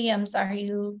mediums are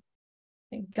you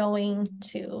going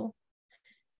to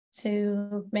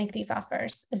make these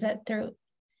offers? Is it through,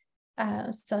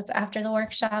 so it's after the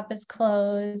workshop is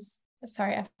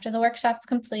after the workshop's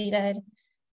completed?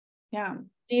 Yeah.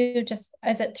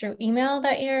 Is it through email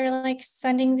that you're like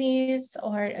sending these,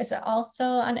 or is it also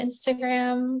on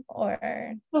Instagram?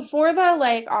 Or before the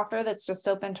like offer that's just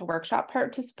open to workshop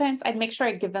participants, I'd make sure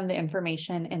I give them the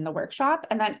information in the workshop.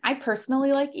 And then I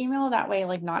personally like email, that way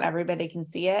like not everybody can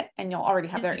see it, and you'll already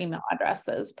have their email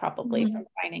addresses probably from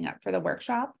signing up for the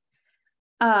workshop.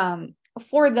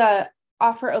 For the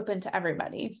offer open to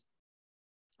everybody,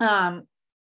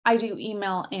 I do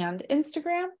email and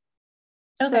Instagram.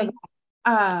 okay.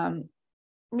 So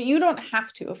you don't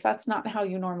have to, if that's not how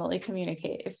you normally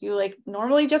communicate. If you like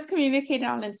normally just communicate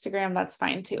on Instagram, that's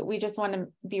fine too. We just want to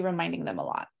be reminding them a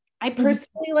lot. I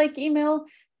personally like email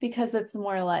because it's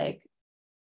more like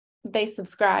they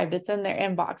subscribed, it's in their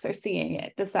inbox, they're seeing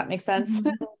it. Does that make sense?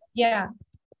 Yeah.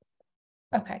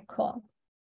 Okay, cool.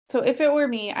 So if it were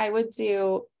me, I would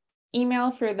do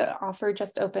email for the offer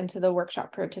just open to the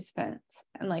workshop participants.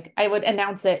 And like, I would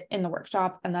announce it in the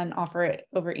workshop and then offer it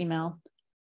over email.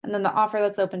 And then the offer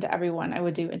that's open to everyone, I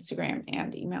would do Instagram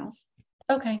and email.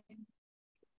 Okay.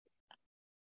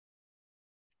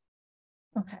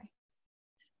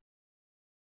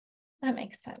 That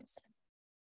makes sense.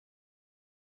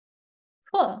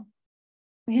 Cool.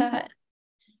 Yeah. That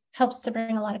helps to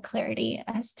bring a lot of clarity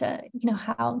as to,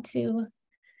 how to,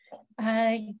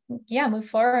 move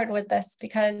forward with this,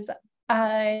 because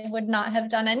I would not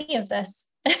have done any of this.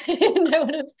 And I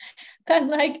would have been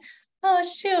like, oh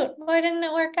shoot, why didn't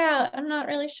it work out? I'm not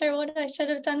really sure what I should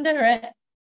have done different.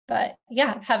 But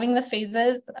yeah, having the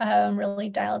phases really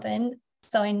dialed in,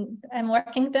 so I'm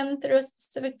working them through a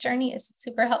specific journey, is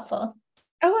super helpful.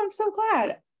 Oh, I'm so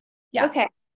glad. Yeah. Okay.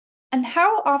 And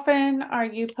how often are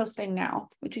you posting now,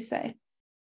 would you say?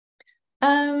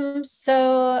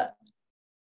 So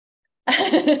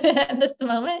at this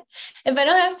moment, if I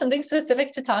don't have something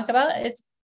specific to talk about, it's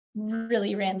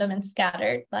really random and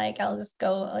scattered. Like I'll just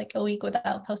go like a week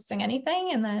without posting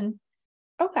anything, and then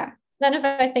if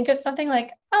I think of something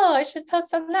like, oh, I should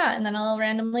post on that, and then I'll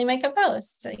randomly make a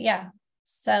post.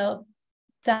 So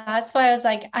that's why I was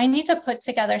like, I need to put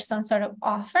together some sort of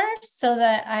offer so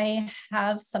that I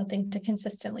have something to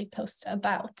consistently post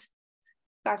about.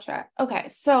 Gotcha. Okay.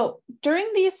 So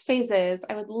during these phases,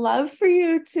 I would love for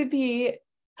you to be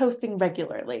posting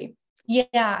regularly.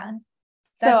 Yeah.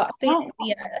 That's the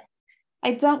idea.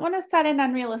 I don't want to set an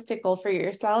unrealistic goal for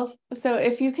yourself. So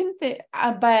if you can,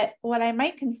 but what I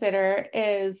might consider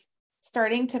is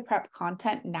starting to prep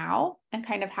content now and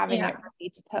kind of having it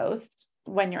ready to post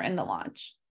when you're in the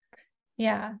launch.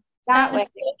 Yeah. That's what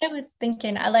I was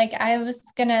thinking. I was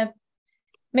going to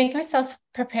make myself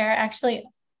prepare actually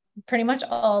pretty much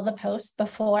all the posts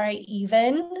before I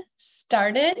even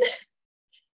started,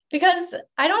 because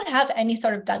I don't have any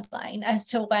sort of deadline as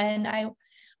to when I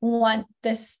want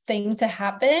this thing to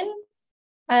happen.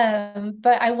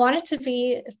 But I want it to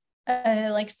be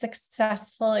a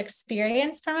successful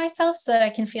experience for myself so that I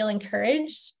can feel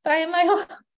encouraged by my own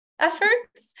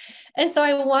efforts. And so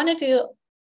I want to do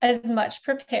as much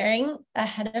preparing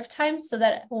ahead of time so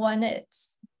that when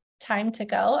it's time to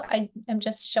go, I am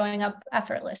just showing up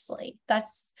effortlessly.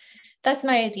 That's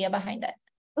my idea behind it.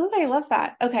 Oh, I love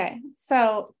that. Okay.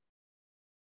 So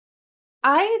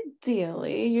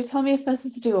ideally, you tell me if this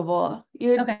is doable.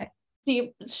 You'd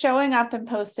be showing up and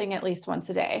posting at least once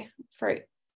a day for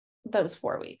those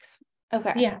 4 weeks.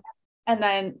 Okay. Yeah. And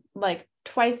then like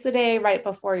twice a day right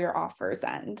before your offers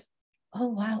end. Oh,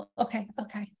 wow. Okay.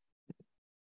 Okay.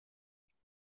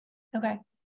 Okay.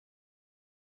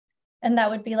 And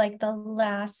that would be like the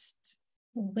last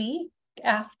week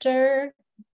after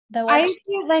the I workshop?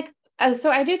 do like,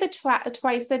 so I do the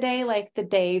twice a day, like the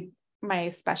day my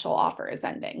special offer is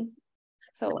ending.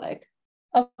 So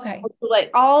Okay.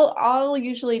 I'll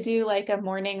usually do like a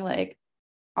morning, like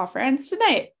offer ends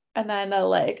tonight. And then I'll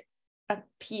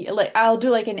do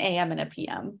like an AM and a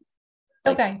PM,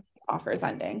 like Okay. offers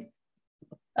ending.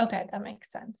 Okay. That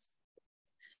makes sense.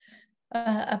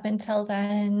 Up until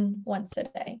then, once a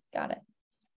day. Got it.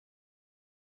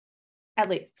 At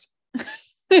least.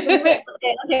 Okay.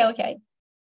 Okay.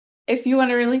 If you want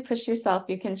to really push yourself,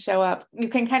 you can show up. You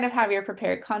can kind of have your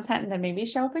prepared content and then maybe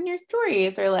show up in your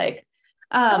stories or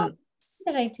Oh,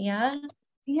 good idea.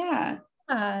 Yeah.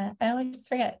 I always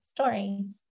forget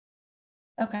stories.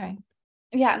 Okay.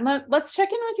 Yeah. And let's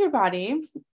check in with your body.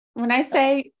 When I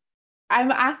say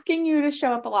I'm asking you to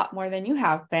show up a lot more than you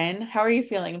have been, how are you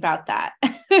feeling about that?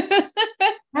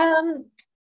 Um,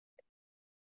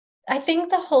 I think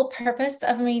the whole purpose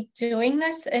of me doing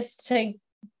this is to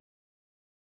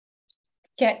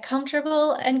get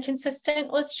comfortable and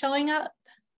consistent with showing up.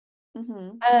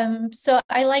 So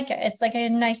I like it. It's like a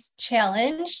nice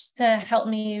challenge to help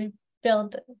me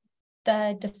build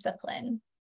the discipline.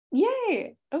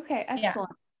 Yay. Okay, Yeah.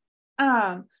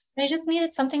 excellent. I just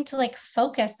needed something to like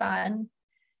focus on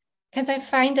because I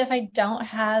find if I don't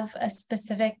have a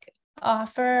specific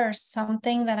offer or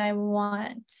something that I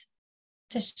want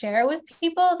to share with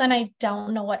people, then I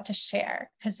don't know what to share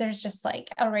because there's just like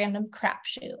a random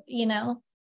crapshoot, you know?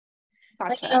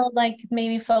 Like, Gotcha. like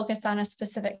maybe focus on a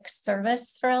specific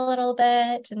service for a little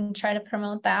bit and try to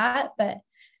promote that. But,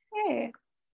 Yay.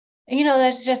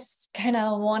 that's just kind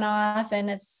of one off and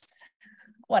it's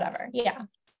whatever. Yeah.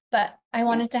 But I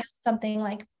wanted to have something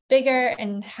like bigger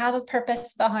and have a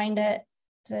purpose behind it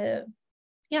to,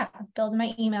 build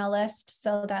my email list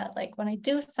so that like when I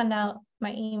do send out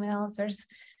my emails, there's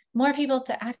more people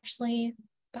to actually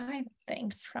buy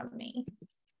things from me.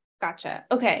 Gotcha.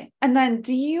 Okay. And then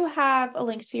do you have a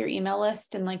link to your email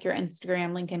list and like your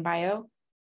Instagram link in bio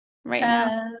right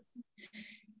now?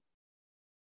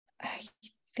 I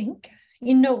think,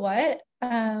 you know what?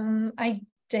 I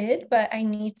did, but I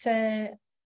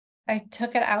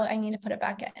took it out. I need to put it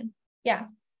back in. Yeah.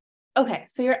 Okay.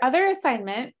 So your other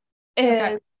assignment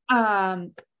Okay. is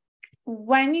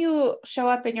when you show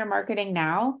up in your marketing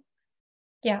now,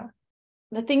 Yeah.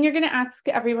 the thing you're going to ask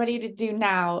everybody to do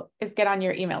now is get on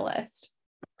your email list.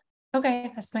 Okay.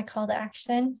 That's my call to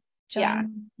action. Yeah.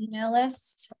 Join email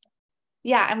list.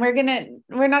 Yeah. And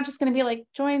we're not just going to be like,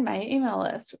 join my email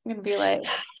list. We're going to be like,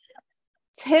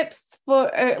 tips for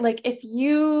like if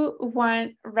you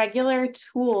want regular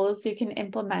tools you can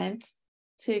implement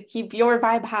to keep your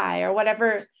vibe high or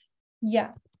whatever.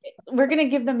 Yeah. We're going to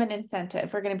give them an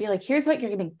incentive. We're going to be like, here's what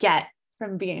you're going to get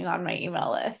from being on my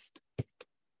email list.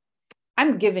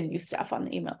 I'm giving you stuff on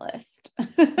the email list.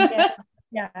 Yeah.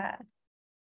 Yeah.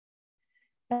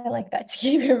 I like that to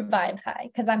keep your vibe high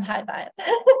because I'm high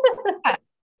vibe.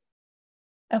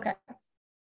 Okay.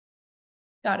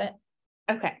 Got it.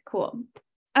 Okay, cool.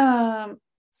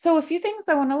 So a few things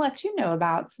I want to let you know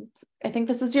about, since I think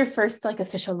this is your first like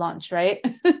official launch, right?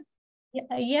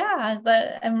 Yeah,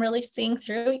 but I'm really seeing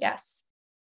through. Yes.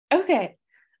 Okay.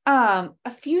 A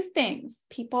few things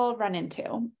people run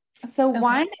into. So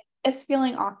one is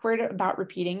feeling awkward about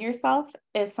repeating yourself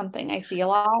is something I see a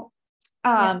lot.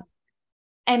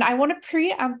 And I want to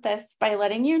preempt this by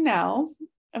letting you know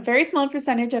a very small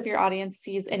percentage of your audience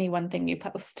sees any one thing you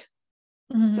post.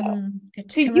 So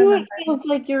to you, it feels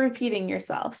like you're repeating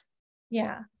yourself.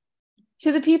 Yeah.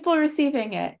 To the people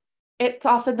receiving it, it's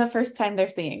often the first time they're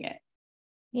seeing it.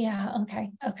 Yeah. Okay.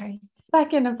 Okay.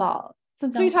 Second of all,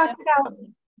 since we talked about,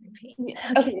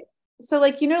 okay, so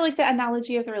like, like the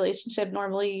analogy of the relationship,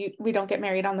 normally we don't get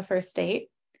married on the first date.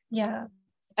 Yeah.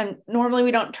 And normally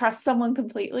we don't trust someone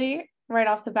completely right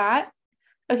off the bat.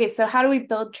 Okay, so how do we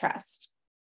build trust?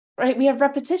 Right? We have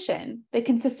repetition. They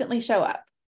consistently show up.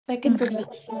 They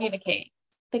consistently communicate.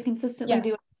 They consistently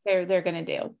do what they're going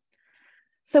to do.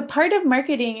 So part of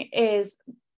marketing is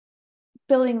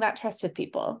building that trust with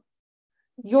people.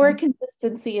 Your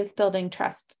consistency is building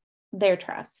trust, their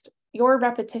trust. Your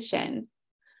repetition,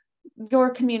 your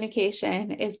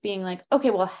communication is being like, okay,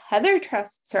 well, Heather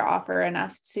trusts her offer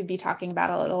enough to be talking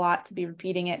about it a lot, to be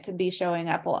repeating it, to be showing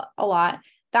up a lot.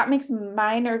 That makes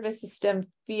my nervous system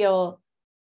feel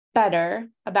better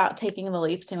about taking the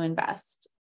leap to invest.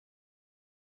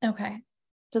 Okay.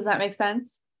 Does that make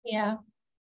sense? Yeah.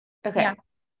 Okay. Yeah.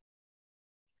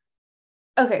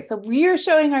 Okay, so we're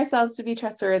showing ourselves to be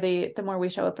trustworthy the more we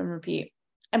show up and repeat.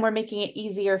 And we're making it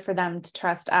easier for them to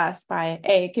trust us by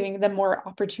A, giving them more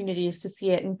opportunities to see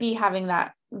it, and B, having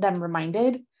them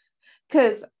reminded.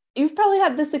 Because you've probably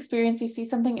had this experience, you see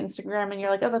something Instagram and you're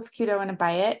like, oh, that's cute, I want to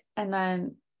buy it. And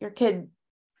then your kid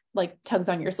like tugs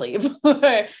on your sleeve,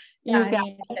 or you get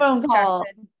a phone call,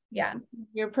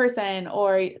 your person,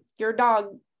 or your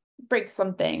dog breaks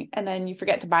something, and then you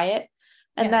forget to buy it.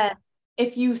 And then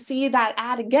if you see that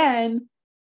ad again,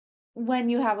 when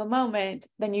you have a moment,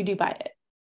 then you do buy it.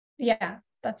 Yeah,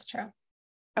 that's true.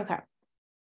 Okay.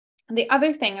 The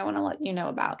other thing I want to let you know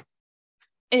about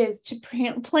is to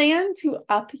plan to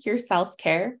up your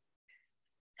self-care.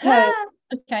 Okay.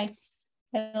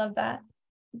 I love that.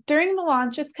 During the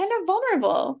launch, it's kind of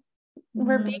vulnerable.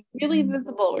 We're being really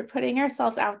visible. We're putting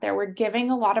ourselves out there. We're giving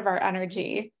a lot of our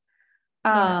energy.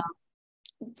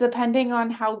 Depending on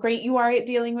how great you are at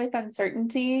dealing with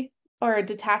uncertainty or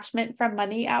detachment from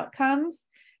money outcomes,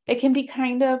 it can be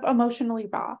kind of emotionally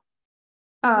raw.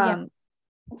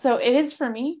 So it is for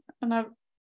me, and I've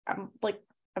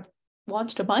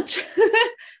launched a bunch.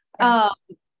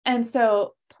 And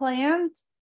so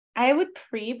I would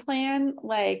pre-plan,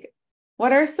 like,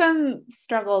 what are some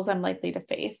struggles I'm likely to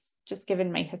face, just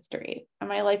given my history?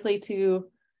 Am I likely to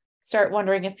start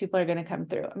wondering if people are going to come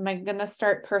through? Am I going to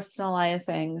start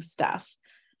personalizing stuff?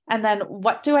 And then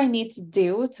what do I need to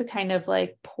do to kind of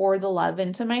like pour the love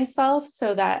into myself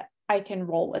so that I can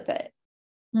roll with it?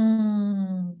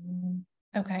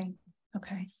 Okay.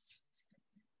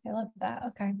 I love that.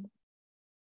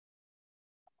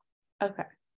 Okay.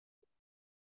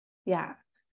 Yeah.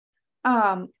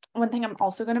 One thing I'm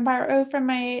also going to borrow from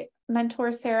my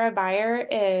mentor, Sarah Beyer,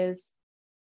 is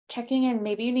checking in.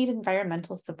 Maybe you need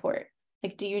environmental support.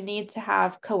 Like, do you need to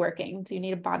have co-working? Do you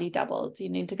need a body double? Do you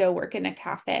need to go work in a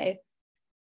cafe?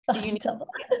 Do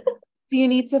you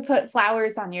need to put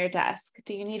flowers on your desk?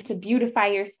 Do you need to beautify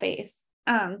your space?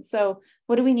 So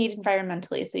what do we need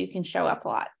environmentally so you can show up a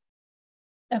lot?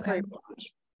 Okay.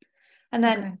 And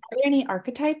then are there any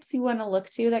archetypes you want to look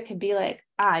to that could be like,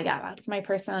 that's my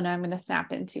persona I'm going to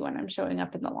snap into when I'm showing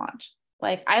up in the launch?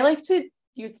 Like, I like to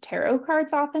use tarot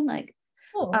cards often. Like,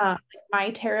 my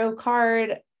tarot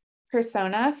card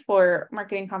persona for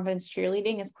marketing confidence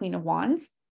cheerleading is Queen of Wands.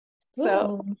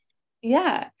 So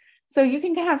so you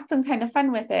can have some kind of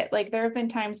fun with it. Like, there have been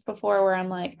times before where I'm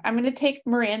like, I'm going to take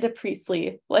Miranda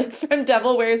Priestley, like from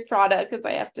Devil Wears Prada, because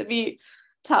I have to be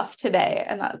tough today.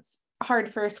 And that's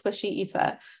hard for squishy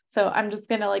Isa. So I'm just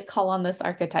going to like call on this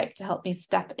archetype to help me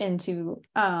step into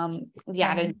the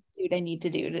attitude I need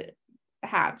to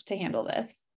have to handle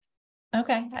this.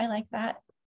 Okay. I like that.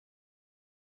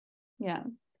 Yeah.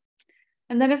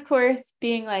 And then of course,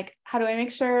 being like, how do I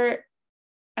make sure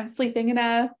I'm sleeping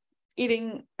enough,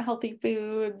 eating healthy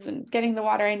foods, and getting the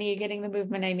water I need, getting the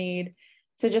movement I need?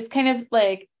 So just kind of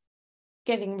like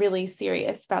getting really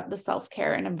serious about the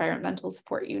self-care and environmental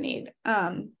support you need.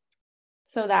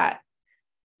 So that,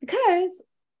 because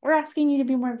we're asking you to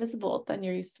be more visible than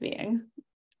you're used to being,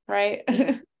 right?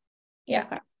 Yeah.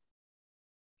 Okay.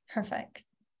 Perfect.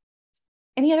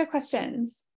 Any other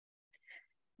questions?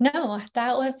 No,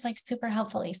 that was like super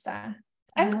helpful, Isa.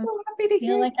 I'm so happy to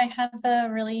hear. I feel like I have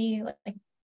a really like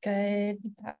good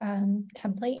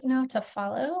template now to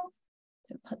follow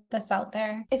to put this out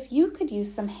there. If you could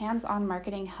use some hands-on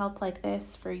marketing help like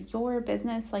this for your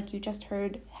business, like you just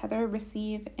heard Heather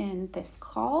receive in this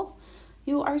call,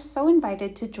 you are so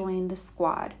invited to join the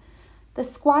Squad. The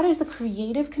Squad is a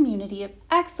creative community of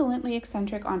excellently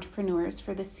eccentric entrepreneurs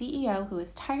for the CEO who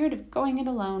is tired of going it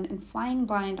alone and flying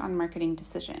blind on marketing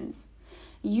decisions.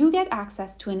 You get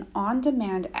access to an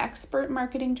on-demand expert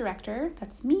marketing director,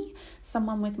 that's me,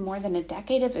 someone with more than a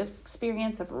decade of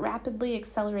experience of rapidly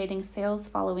accelerating sales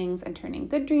followings and turning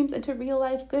good dreams into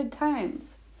real-life good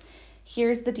times.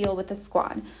 Here's the deal with the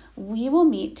Squad. We will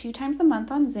meet 2 times a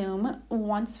month on Zoom,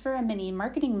 once for a mini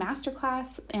marketing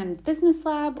masterclass and business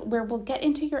lab, where we'll get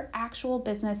into your actual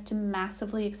business to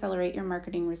massively accelerate your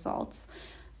marketing results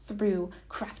through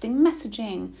crafting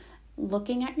messaging,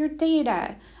 looking at your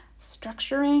data,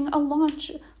 structuring a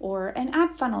launch or an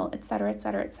ad funnel, etc.,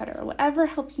 etc., etc. Whatever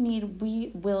help you need,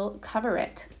 we will cover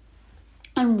it.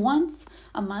 And once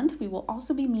a month, we will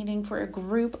also be meeting for a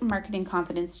group marketing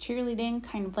confidence cheerleading,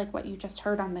 kind of like what you just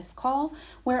heard on this call,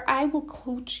 where I will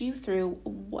coach you through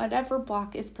whatever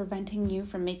block is preventing you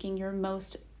from making your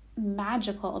most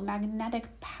magical,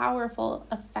 magnetic, powerful,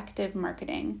 effective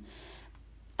marketing.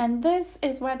 And this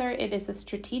is whether it is a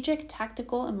strategic,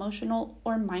 tactical, emotional,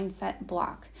 or mindset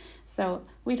block. So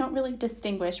we don't really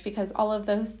distinguish because all of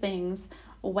those things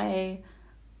weigh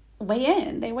weigh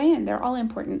in. They weigh in. They're all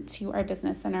important to our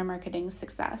business and our marketing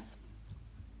success.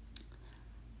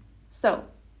 So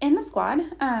in the squad,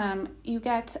 you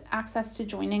get access to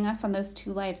joining us on those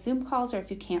 2 live Zoom calls, or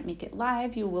if you can't make it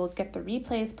live, you will get the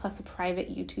replays plus a private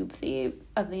YouTube feed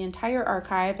of the entire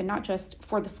archive, and not just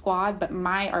for the squad, but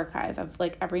my archive of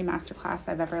like every masterclass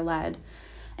I've ever led.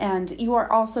 And you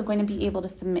are also going to be able to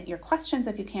submit your questions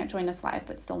if you can't join us live,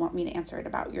 but still want me to answer it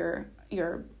about your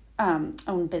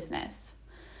own business.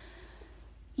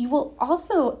 You will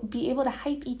also be able to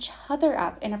hype each other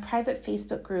up in a private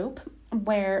Facebook group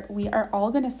where we are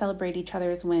all going to celebrate each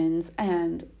other's wins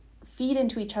and feed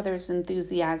into each other's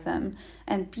enthusiasm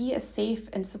and be a safe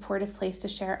and supportive place to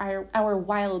share our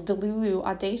wild, delulu,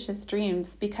 audacious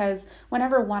dreams, because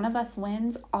whenever one of us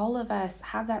wins, all of us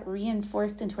have that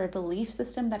reinforced into our belief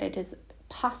system that it is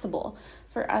possible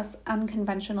for us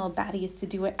unconventional baddies to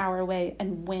do it our way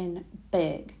and win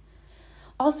big.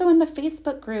 Also in the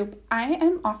Facebook group, I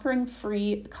am offering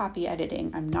free copy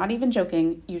editing. I'm not even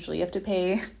joking. Usually you have to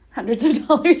pay hundreds of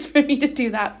dollars for me to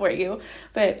do that for you.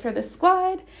 But for the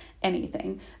squad,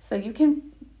 anything. So you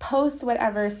can post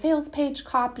whatever sales page,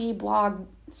 copy, blog,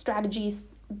 strategies,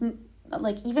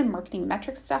 like even marketing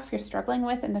metric stuff you're struggling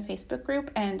with in the Facebook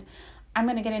group. And I'm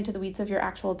going to get into the weeds of your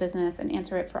actual business and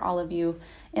answer it for all of you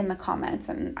in the comments.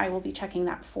 And I will be checking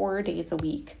that 4 days a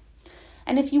week.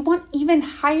 And if you want even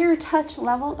higher touch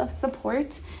level of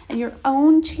support and your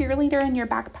own cheerleader in your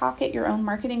back pocket, your own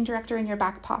marketing director in your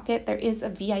back pocket, there is a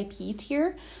VIP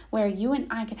tier where you and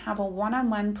I can have a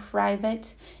one-on-one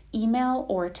private email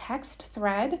or text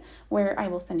thread where I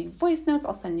will send you voice notes,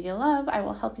 I'll send you love, I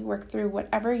will help you work through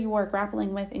whatever you are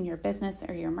grappling with in your business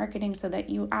or your marketing so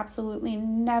that you absolutely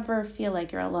never feel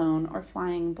like you're alone or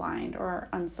flying blind or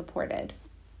unsupported.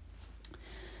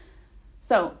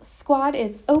 So squad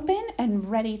is open and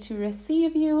ready to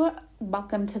receive you.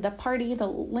 Welcome to the party. The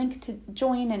link to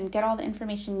join and get all the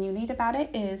information you need about it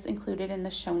is included in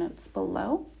the show notes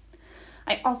below.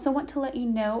 I also want to let you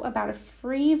know about a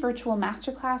free virtual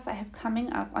masterclass I have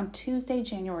coming up on Tuesday,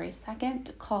 January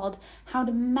 2nd, called How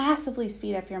to Massively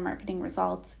Speed Up Your Marketing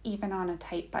Results, Even on a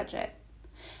Tight Budget.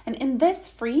 And in this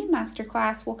free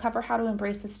masterclass, we'll cover how to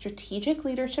embrace a strategic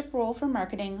leadership role for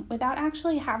marketing without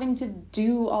actually having to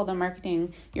do all the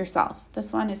marketing yourself.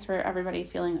 This one is for everybody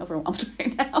feeling overwhelmed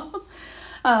right now.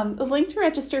 The link to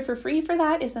register for free for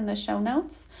that is in the show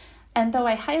notes. And though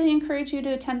I highly encourage you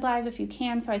to attend live if you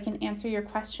can so I can answer your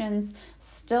questions,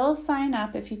 still sign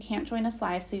up if you can't join us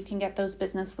live so you can get those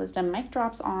business wisdom mic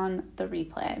drops on the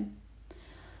replay.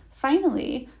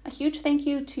 Finally, a huge thank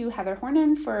you to Heather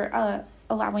Hornan for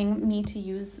allowing me to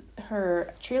use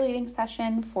her cheerleading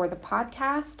session for the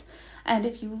podcast. And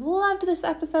if you loved this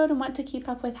episode and want to keep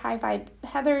up with High Vibe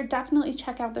Heather, definitely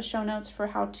check out the show notes for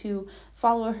how to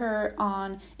follow her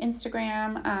on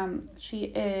Instagram. She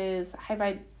is High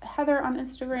Vibe Heather on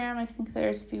Instagram. I think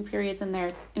there's a few periods in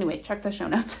there. Anyway, check the show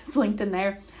notes. It's linked in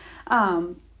there.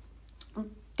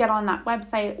 Get on that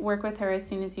website, work with her as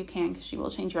soon as you can because she will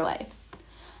change your life.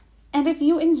 And if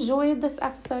you enjoyed this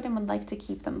episode and would like to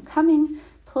keep them coming,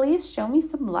 please show me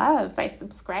some love by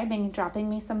subscribing and dropping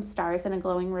me some stars and a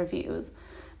glowing reviews.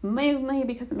 Mainly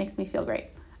because it makes me feel great.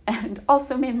 And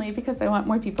also mainly because I want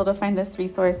more people to find this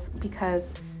resource because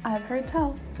I've heard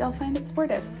tell y'all find it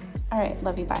supportive. All right,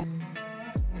 love you, bye.